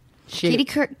 Katie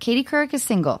Couric is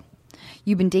single.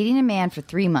 You've been dating a man for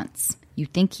 3 months. You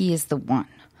think he is the one.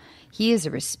 He is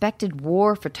a respected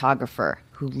war photographer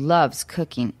who loves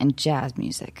cooking and jazz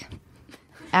music.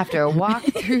 After a walk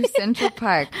through Central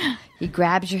Park, he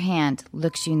grabs your hand,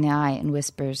 looks you in the eye, and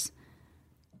whispers,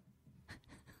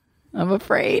 I'm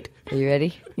afraid. Are you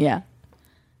ready? Yeah.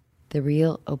 The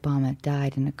real Obama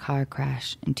died in a car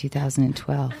crash in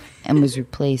 2012 and was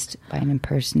replaced by an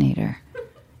impersonator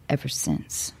ever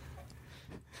since.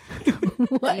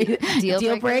 What?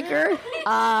 Deal breaker?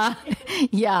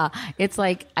 Yeah. It's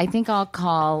like, I think I'll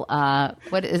call,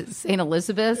 what is St.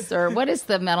 Elizabeth's, or what is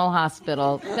the mental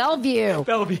hospital? Bellevue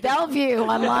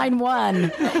on line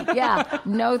 1. Yeah.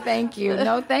 No, thank you.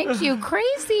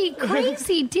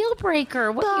 Crazy deal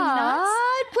breaker. What, you nuts?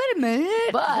 Wait a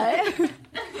minute. But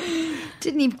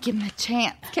didn't even give him a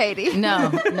chance, Katie.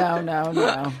 No.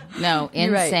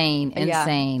 Insane. Yeah,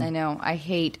 I know. I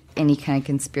hate any kind of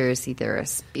conspiracy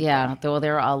theorists. Yeah, though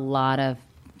there are a lot of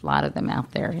them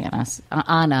out there. You know,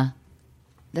 Anna.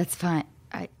 That's fine.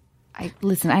 I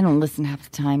listen. I don't listen half the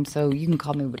time, so you can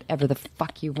call me whatever the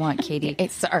fuck you want, Katie.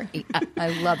 Sorry, I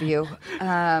love you.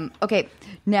 Okay,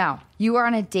 now you are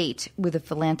on a date with a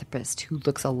philanthropist who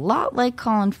looks a lot like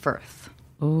Colin Firth.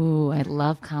 Ooh, I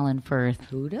love Colin Firth.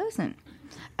 Who doesn't?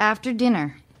 After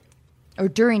dinner, or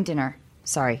during dinner,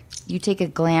 sorry, you take a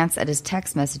glance at his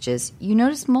text messages. You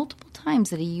notice multiple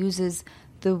times that he uses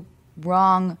the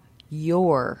wrong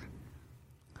 "your"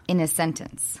 in a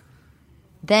sentence.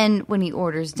 Then, when he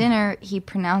orders dinner, he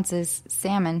pronounces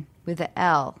salmon with a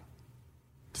L.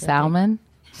 Salmon?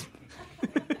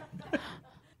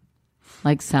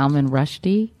 Like Salman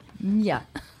Rushdie? Yeah.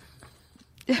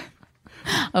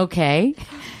 Okay.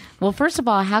 Well, first of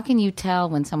all, how can you tell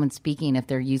when someone's speaking if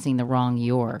they're using the wrong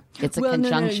 "your"? It's a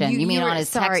conjunction. You mean on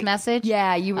his text message?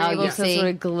 Yeah, you were able to sort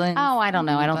of glimpse. Oh, I don't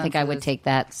know. I don't think I would take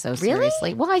that so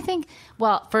seriously. Really?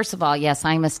 Well, first of all, yes,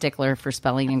 I'm a stickler for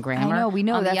spelling and grammar. I know, we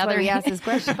know. That's why we asked this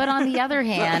question. But on the other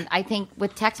hand, I think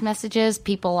with text messages,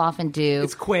 people often do.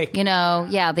 It's quick. You know,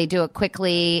 yeah, they do it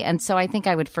quickly. And so I think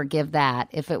I would forgive that.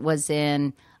 If it was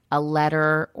in a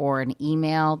letter or an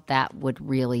email, that would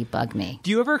really bug me.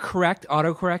 Do you ever correct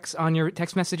autocorrects on your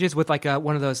text messages with like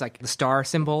one of those, like the star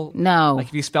symbol? No. Like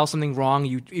if you spell something wrong,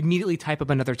 you immediately type up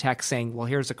another text saying, well,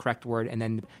 here's the correct word. And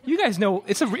then you guys know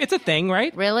it's a thing,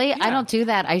 right? Really? Yeah. I don't do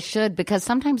that. I should, because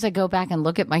sometimes I go back and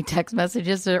look at my text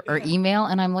messages or email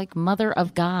and I'm like, mother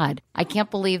of God, I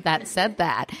can't believe that said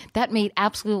that. That made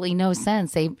absolutely no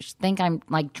sense. They think I'm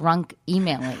like drunk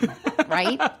emailing,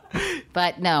 right?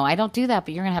 But no, I don't do that.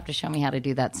 But you're going to have to show me how to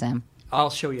do that, Sim. I'll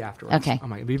show you afterwards. Okay. Oh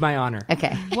my, it'd be my honor.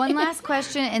 Okay. One last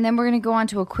question, and then we're going to go on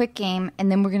to a quick game, and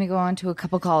then we're going to go on to a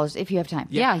couple callers if you have time.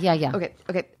 Yeah. Okay.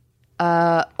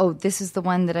 This is the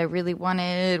one that I really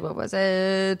wanted. What was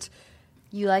it?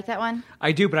 You like that one?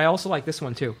 I do, but I also like this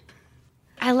one too.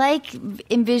 I like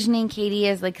envisioning Katie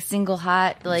as like a single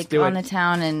hot, like on the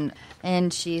town,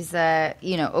 and she's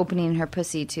opening her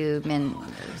pussy to men.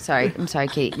 I'm sorry,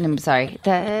 Katie. I'm sorry.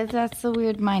 That's the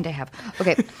weird mind I have.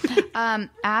 Okay.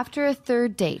 After a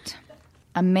third date,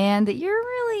 a man that you're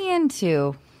really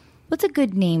into. What's a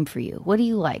good name for you? What do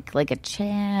you like? Like a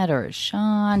Chad or a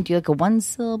Sean? Do you like a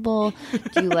 1-syllable?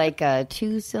 Do you like a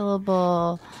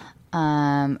 2-syllable?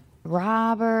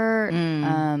 Robert?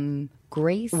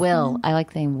 Grace? Will. I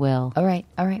like the name Will. All right,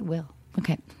 Will.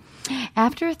 Okay.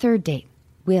 After a third date,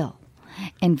 Will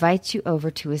invites you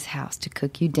over to his house to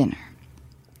cook you dinner.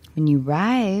 When you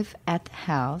arrive at the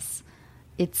house,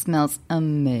 it smells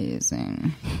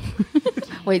amazing.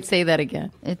 Wait, say that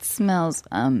again. It smells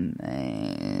amazing.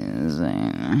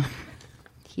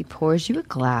 He pours you a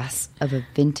glass of a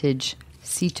vintage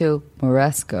Cito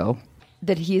Moresco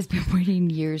that he has been waiting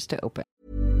years to open.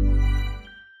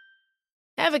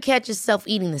 Ever catch yourself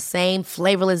eating the same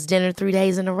flavorless dinner 3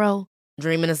 days in a row?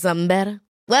 Dreaming of something better?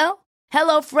 Well,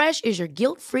 HelloFresh is your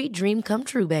guilt-free dream come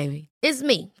true, baby. It's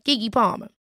me, Keke Palmer.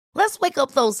 Let's wake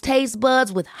up those taste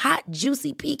buds with hot,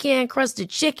 juicy pecan-crusted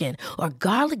chicken or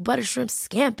garlic butter shrimp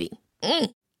scampi.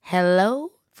 Hello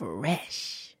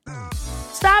Fresh.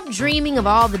 Stop dreaming of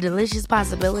all the delicious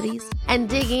possibilities and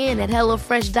dig in at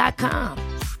HelloFresh.com.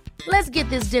 Let's get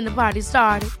this dinner party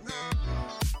started.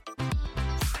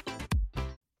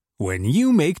 When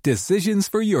you make decisions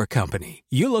for your company,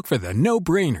 you look for the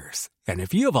no-brainers. And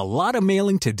if you have a lot of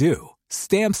mailing to do,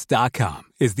 Stamps.com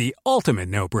is the ultimate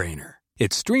no-brainer.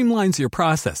 It streamlines your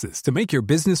processes to make your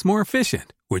business more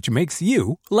efficient, which makes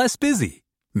you less busy.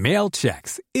 Mail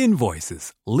checks,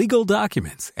 invoices, legal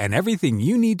documents, and everything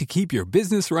you need to keep your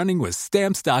business running with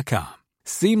Stamps.com.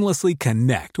 Seamlessly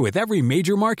connect with every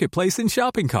major marketplace and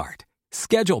shopping cart.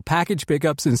 Schedule package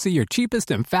pickups and see your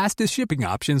cheapest and fastest shipping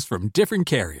options from different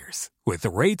carriers, with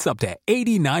rates up to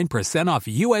 89% off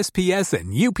USPS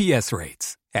and UPS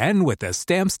rates. And with the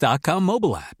Stamps.com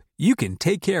mobile app, you can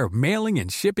take care of mailing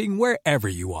and shipping wherever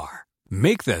you are.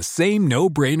 Make the same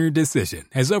no-brainer decision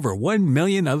as over 1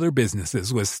 million other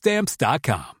businesses with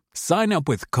Stamps.com. Sign up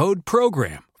with code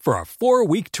PROGRAM for a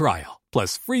 4-week trial,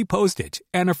 plus free postage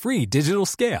and a free digital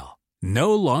scale.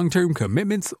 No long-term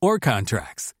commitments or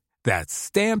contracts. That's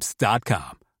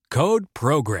Stamps.com. Code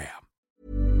PROGRAM.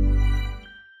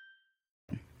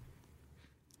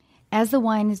 As the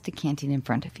wine is decanting in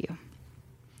front of you,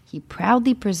 he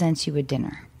proudly presents you a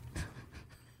dinner.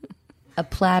 A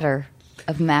platter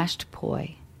of mashed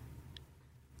poi,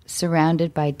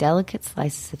 surrounded by delicate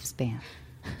slices of Spam.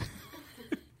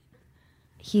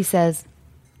 He says,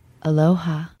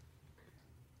 "Aloha,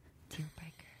 deal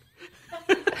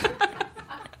breaker."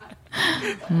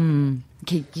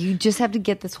 Okay, you just have to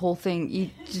get this whole thing. You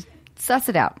just suss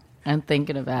it out. I'm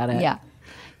thinking about it. Yeah.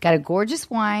 Got a gorgeous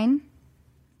wine,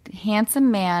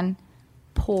 handsome man,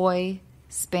 poi,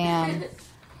 Spam.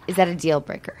 Is that a deal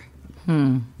breaker?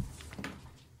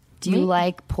 Do you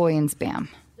like poi and Spam?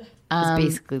 That's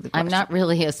basically the question. I'm not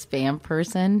really a Spam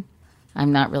person.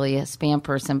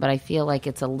 But I feel like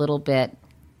it's a little bit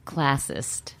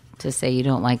classist to say you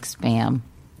don't like Spam.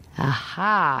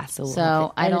 Aha. So we'll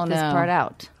have to I edit don't this know. part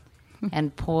out.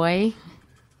 And poi?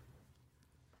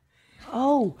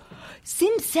 Oh,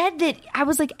 Sim said that. I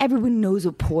was like, everyone knows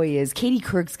what poi is. Katie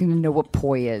Couric's going to know what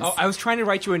poi is. Oh, I was trying to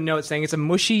write you a note saying it's a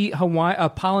mushy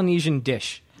Polynesian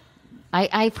dish.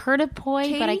 I've heard of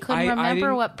poi, but I couldn't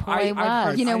remember what poi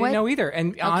was. You know what? I didn't know either.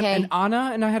 And, Okay. and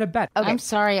Anna and I had a bet. Okay. I'm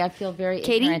sorry, I feel very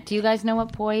Katie? ignorant. Do you guys know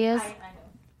what poi is?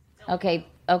 I know.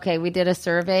 Okay, we did a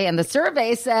survey, and the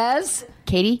survey says...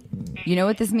 Katie, you know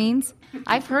what this means?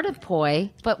 I've heard of poi,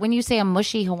 but when you say a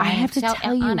mushy Hawaiian... I have to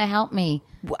tell you. Anna, help me.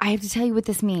 I have to tell you what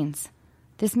this means.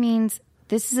 This means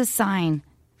this is a sign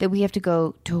that we have to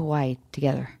go to Hawaii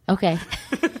together. Okay.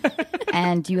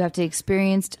 And you have to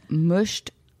experience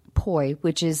mushed poi,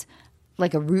 which is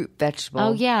like a root vegetable.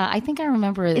 Oh, yeah. I think I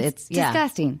remember it. It's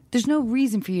disgusting. There's no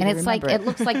reason for you And to it's remember like, it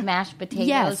looks like mashed potatoes,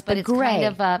 Yes, but but it's gray. kind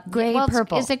of a... Gray, well,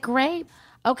 purple. Is it gray?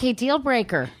 Okay, deal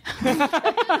breaker.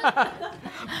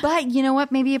 But you know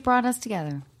what? Maybe it brought us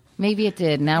together. Maybe it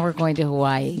did. Now we're going to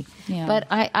Hawaii. Yeah. But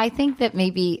I think that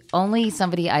maybe only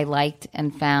somebody I liked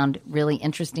and found really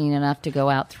interesting enough to go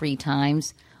out 3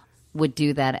 times would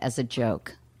do that as a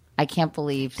joke. I can't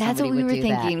believe That's somebody what we would were do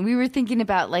thinking. that. We were thinking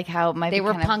about like how it might They be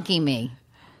were kind of- punking me.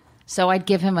 So I'd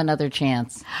give him another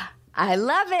chance. I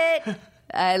love it.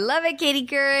 I love it, Katie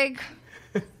Couric.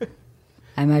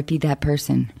 I might be that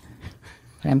person,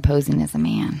 but I'm posing as a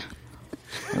man.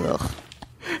 Ugh.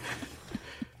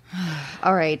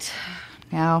 All right.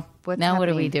 Now, What are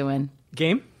we happening? doing?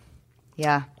 Game?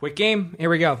 Yeah. Quick game. Here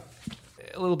we go.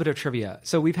 A little bit of trivia.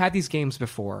 So we've had these games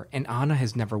before, and Anna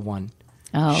has never won.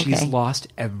 Oh, okay. She's lost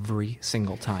every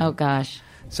single time. Oh, gosh.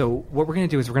 So what we're going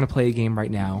to do is we're going to play a game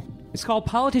right now. It's called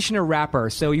Politician or Rapper.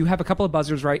 So you have a couple of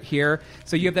buzzers right here.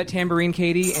 So you have that tambourine,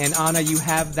 Katie, and Anna, you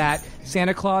have that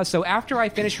Santa Claus. So after I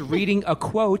finish reading a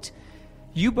quote,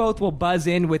 you both will buzz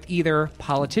in with either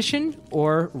politician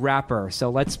or rapper. So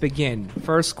let's begin.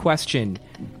 First question.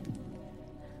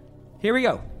 Here we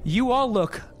go. You all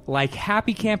look like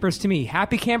happy campers to me.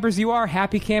 Happy campers you are,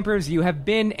 happy campers you have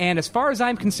been, and as far as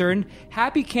I'm concerned,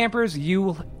 happy campers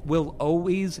you will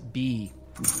always be.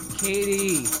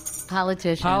 Katie.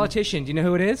 Politician. Politician. Do you know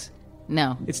who it is?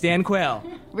 No. It's Dan Quayle.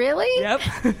 Really? Yep.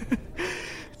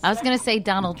 I was going to say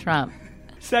Donald Trump.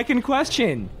 Second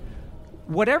question.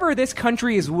 Whatever this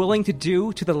country is willing to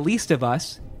do to the least of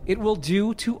us, it will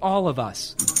do to all of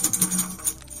us.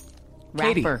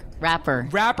 Katie. Rapper.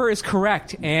 Rapper is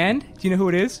correct. And do you know who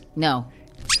it is? No.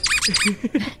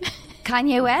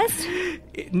 Kanye West?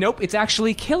 Nope, it's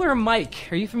actually Killer Mike.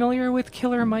 Are you familiar with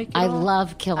Killer Mike at I all?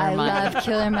 love Killer I Mike. love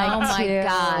Killer Mike Oh my too.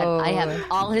 God. I have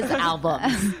all his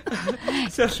albums.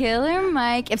 Killer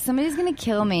Mike. If somebody's going to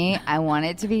kill me, I want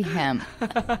it to be him.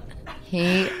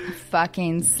 He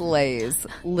fucking slays,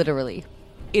 literally.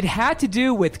 It had to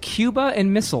do with Cuba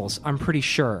and missiles, I'm pretty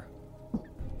sure.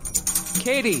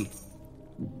 Katie.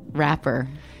 Rapper.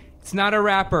 It's not a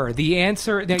rapper. The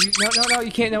answer... No,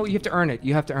 you can't. No, you have to earn it.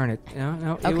 You have to earn it.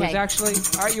 No, it was actually...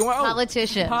 All right, you want...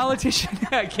 Politician. Politician.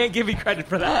 I can't give you credit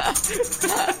for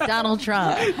that. Donald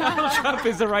Trump. Donald Trump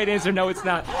is the right answer. No, it's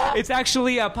not. It's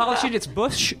actually a politician. It's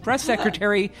Bush Press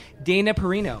Secretary Dana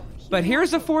Perino. But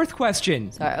here's the fourth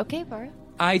question. Sorry. Okay, Barbara.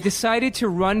 I decided to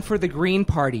run for the Green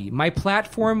Party. My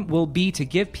platform will be to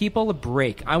give people a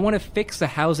break. I want to fix the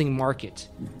housing market.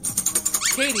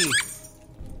 Katie.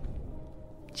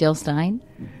 Jill Stein?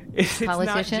 It's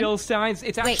Politician? not Jill Stein.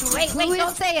 It's actually... Wait,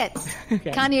 don't say it.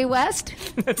 Okay. Kanye West?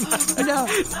 No.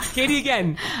 Katie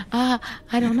again.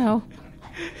 I don't know.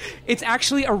 It's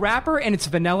actually a rapper, and it's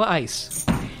Vanilla Ice.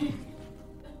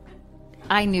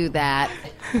 I knew that.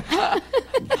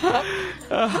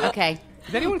 Okay.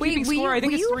 Is anyone keeping score? I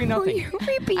think it's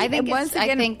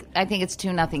 3-0. I think it's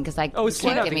 2-0 because I it's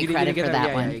can't give me credit for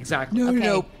that one. Yeah, exactly.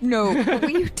 No.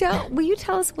 Will you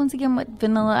tell us once again what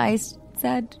Vanilla Ice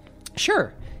said?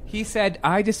 Sure. He said,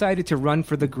 I decided to run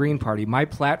for the Green Party. My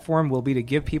platform will be to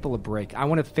give people a break. I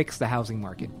want to fix the housing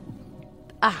market.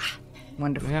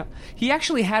 Wonderful. Yeah. He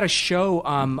actually had a show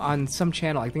on some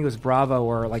channel, I think it was Bravo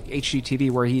or like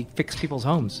HGTV, where he fixed people's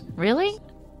homes. Really?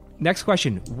 Next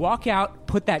question. Walk out,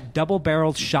 put that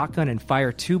double-barreled shotgun, and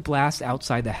fire 2 blasts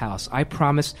outside the house. I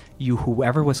promise you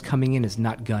whoever was coming in is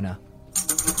not gonna.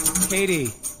 Katie.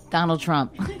 Donald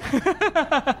Trump.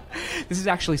 This is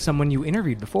actually someone you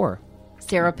interviewed before.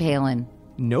 Sarah Palin.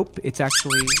 Nope. It's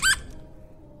actually...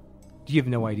 You have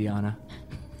no idea, Anna.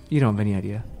 You don't have any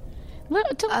idea.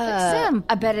 Sam.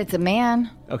 I bet it's a man.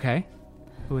 Okay.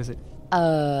 Who is it?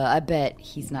 I bet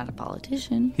he's not a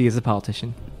politician. He is a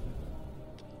politician.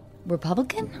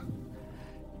 Republican?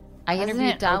 I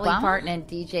interviewed Dolly Obama? Parton and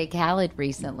DJ Khaled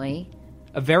recently.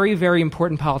 A very, very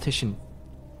important politician.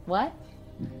 What?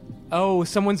 Oh,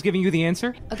 someone's giving you the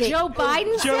answer? Okay. Joe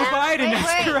Biden? Joe Biden,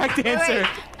 that's the correct answer.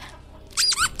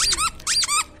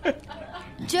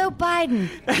 Joe Biden.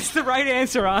 That's the right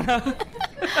answer, Anna.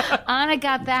 Anna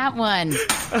got that one.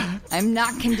 I'm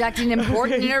not conducting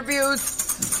important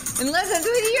interviews unless it's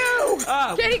with you.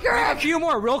 Katie Couric. A few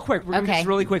more, real quick. We're going to do this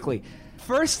really quickly.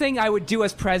 First thing I would do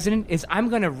as president is I'm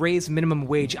going to raise minimum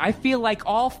wage. I feel like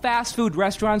all fast food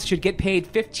restaurants should get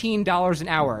paid $15 an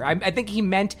hour. I think he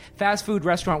meant fast food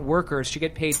restaurant workers should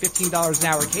get paid $15 an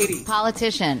hour. Katie.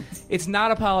 Politician. It's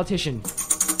not a politician.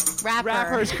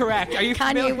 Rapper is correct. Are you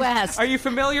Kanye West. Are you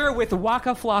familiar with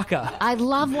Waka Flocka? I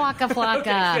love Waka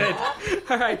Flocka. Okay, good.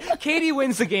 All right. Katie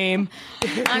wins the game.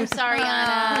 I'm sorry,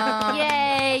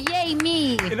 Anna. Yay,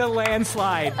 me. In a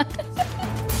landslide.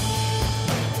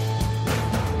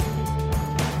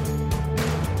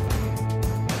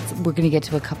 We're going to get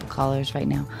to a couple callers right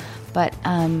now. But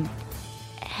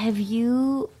have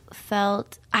you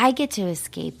felt... I get to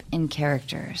escape in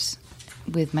characters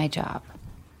with my job.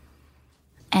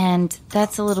 And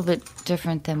that's a little bit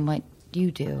different than what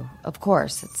you do. Of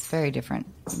course, it's very different.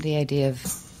 The idea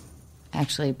of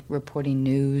actually reporting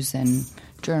news and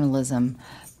journalism.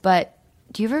 But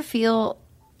do you ever feel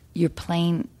you're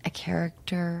playing a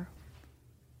character?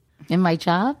 In my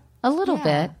job? A little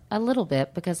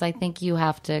bit, because I think you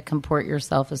have to comport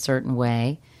yourself a certain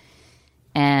way.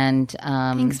 And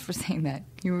thanks for saying that.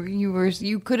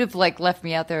 You could have left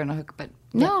me out there on a hook, but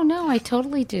no, I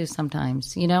totally do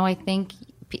sometimes. I think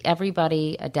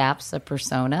everybody adapts a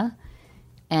persona,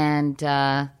 and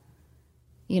I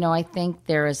think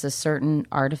there is a certain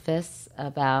artifice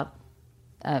about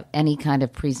any kind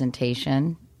of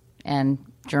presentation, and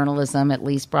journalism, at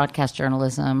least broadcast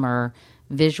journalism or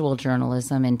visual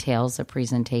journalism, entails a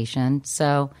presentation.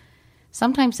 So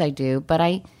sometimes I do, but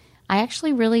I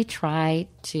actually really try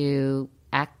to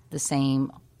act the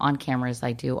same on camera as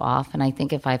I do off. And I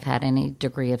think if I've had any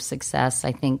degree of success,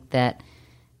 I think that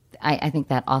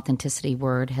authenticity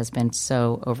word has been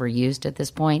so overused at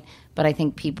this point. But I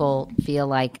think people feel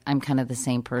like I'm kind of the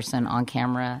same person on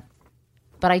camera.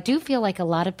 But I do feel like a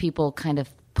lot of people kind of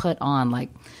put on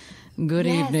good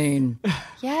evening.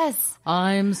 Yes.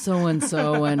 I'm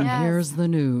so-and-so, and here's the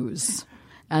news.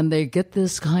 And they get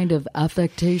this kind of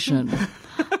affectation.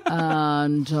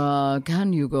 And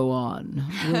can you go on?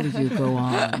 Will you go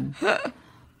on?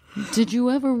 Did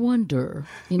you ever wonder?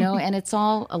 And it's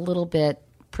all a little bit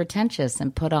pretentious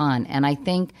and put on. And I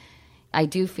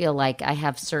do feel like I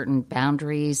have certain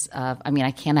boundaries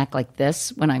I can't act like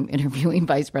this when I'm interviewing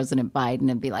Vice President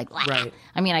Biden and be like, wah. Right.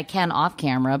 I can off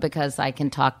camera because I can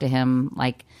talk to him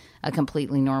like a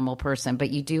completely normal person,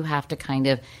 but you do have to kind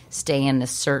of stay in a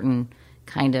certain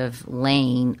kind of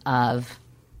lane of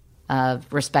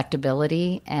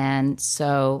respectability. And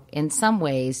so in some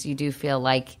ways you do feel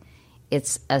like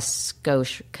it's a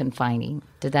skosh confining.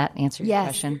 Did that answer your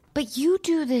question? But you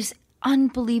do this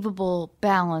unbelievable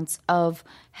balance of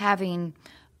having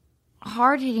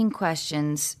hard-hitting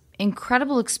questions,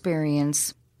 incredible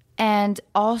experience, and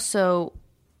also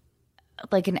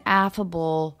like an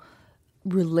affable,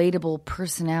 relatable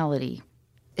personality.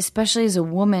 Especially as a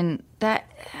woman, that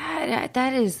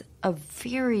is a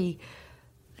very,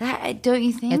 that, don't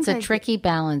you think? It's a tricky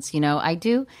balance, I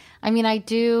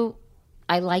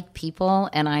like people,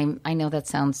 and I know that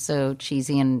sounds so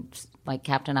cheesy and like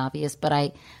Captain Obvious, but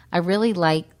I really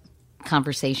like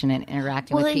conversation and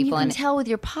interacting with people. And you can tell with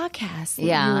your podcast.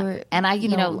 Yeah. And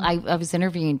I was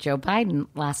interviewing Joe Biden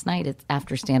last night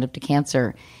after Stand Up to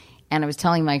Cancer, and I was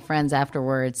telling my friends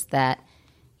afterwards that,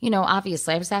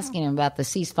 obviously I was asking him about the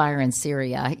ceasefire in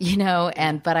Syria,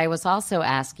 but I was also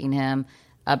asking him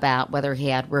about whether he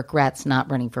had regrets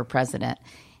not running for president.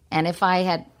 And if I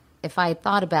had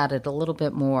thought about it a little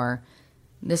bit more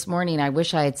this morning, I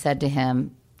wish I had said to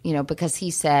him, because he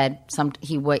said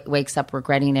he wakes up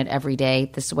regretting it every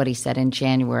day. This is what he said in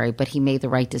January, but he made the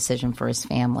right decision for his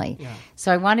family. Yeah.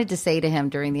 So I wanted to say to him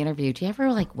during the interview, do you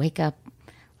ever wake up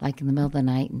in the middle of the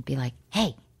night and be like,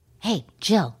 hey,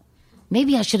 Jill,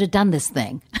 maybe I should have done this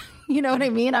thing. You know what I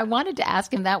mean? I wanted to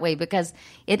ask him that way because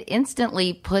it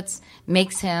instantly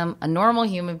makes him a normal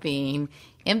human being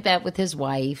in bed with his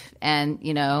wife and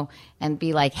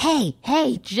be like,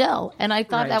 hey, Jill. And I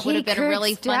thought that would have been a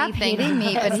really funny thing. Hitting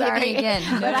me, but sorry again.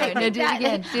 No, do it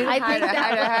again. Do it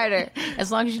harder.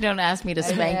 As long as you don't ask me to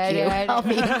spank you, I'll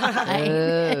be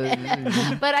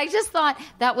fine. But I just thought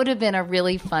that would have been a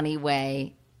really funny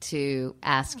way to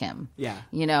ask him. Yeah.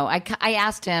 I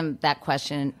asked him that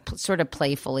question sort of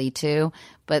playfully too,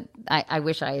 but I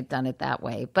wish I had done it that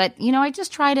way. But, I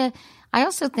just try to, I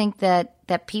also think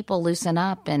that people loosen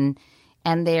up and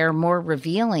they're more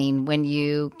revealing when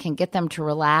you can get them to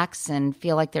relax and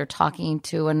feel like they're talking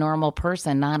to a normal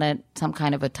person, not some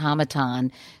kind of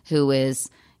automaton who is,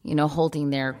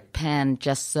 holding their pen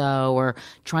just so or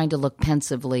trying to look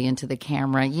pensively into the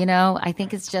camera. I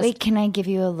think it's just. Wait, can I give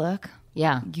you a look?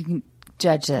 Yeah. You can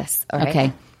judge this. All right?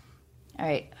 Okay. All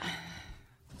right.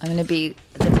 I'm going to be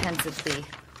the pensively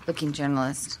looking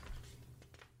journalist.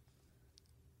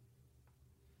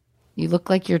 You look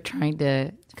like you're trying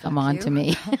to come on to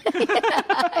me.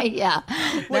 Yeah.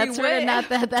 That's not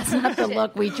the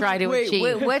look we try to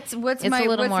achieve. What's it's my... a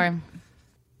little more...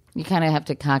 You kind of have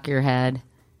to cock your head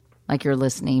like you're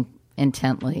listening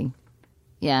intently.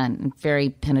 Yeah, and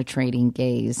very penetrating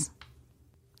gaze.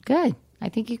 Good. I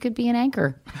think you could be an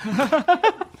anchor.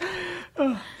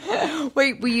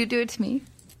 Wait, will you do it to me?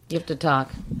 You have to talk.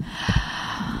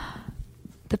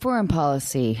 The foreign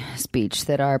policy speech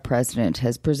that our president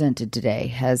has presented today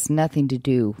has nothing to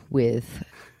do with...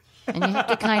 And you have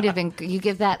to kind of... you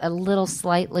give that a little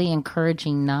slightly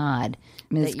encouraging nod.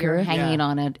 Ms. That you're hanging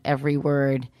on it every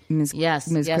word. Yes,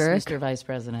 Kirk? Mr. Vice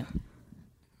President.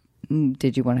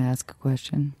 Did you want to ask a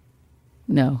question?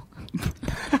 No.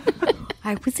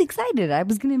 I was excited. I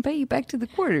was going to invite you back to the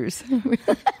quarters.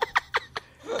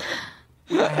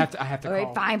 I have to All call.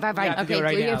 right, fine. Okay,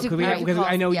 right now because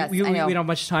I know we don't have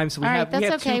much time, so we have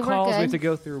 2 calls we have to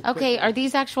go through. Okay, are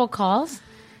these actual calls?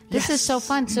 This is so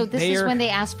fun. So this is when they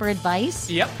ask for advice?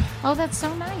 Yep. Oh, that's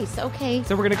so nice. Okay.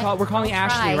 So we're calling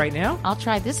Ashley right now. I'll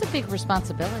try. This is a big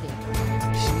responsibility.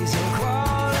 She's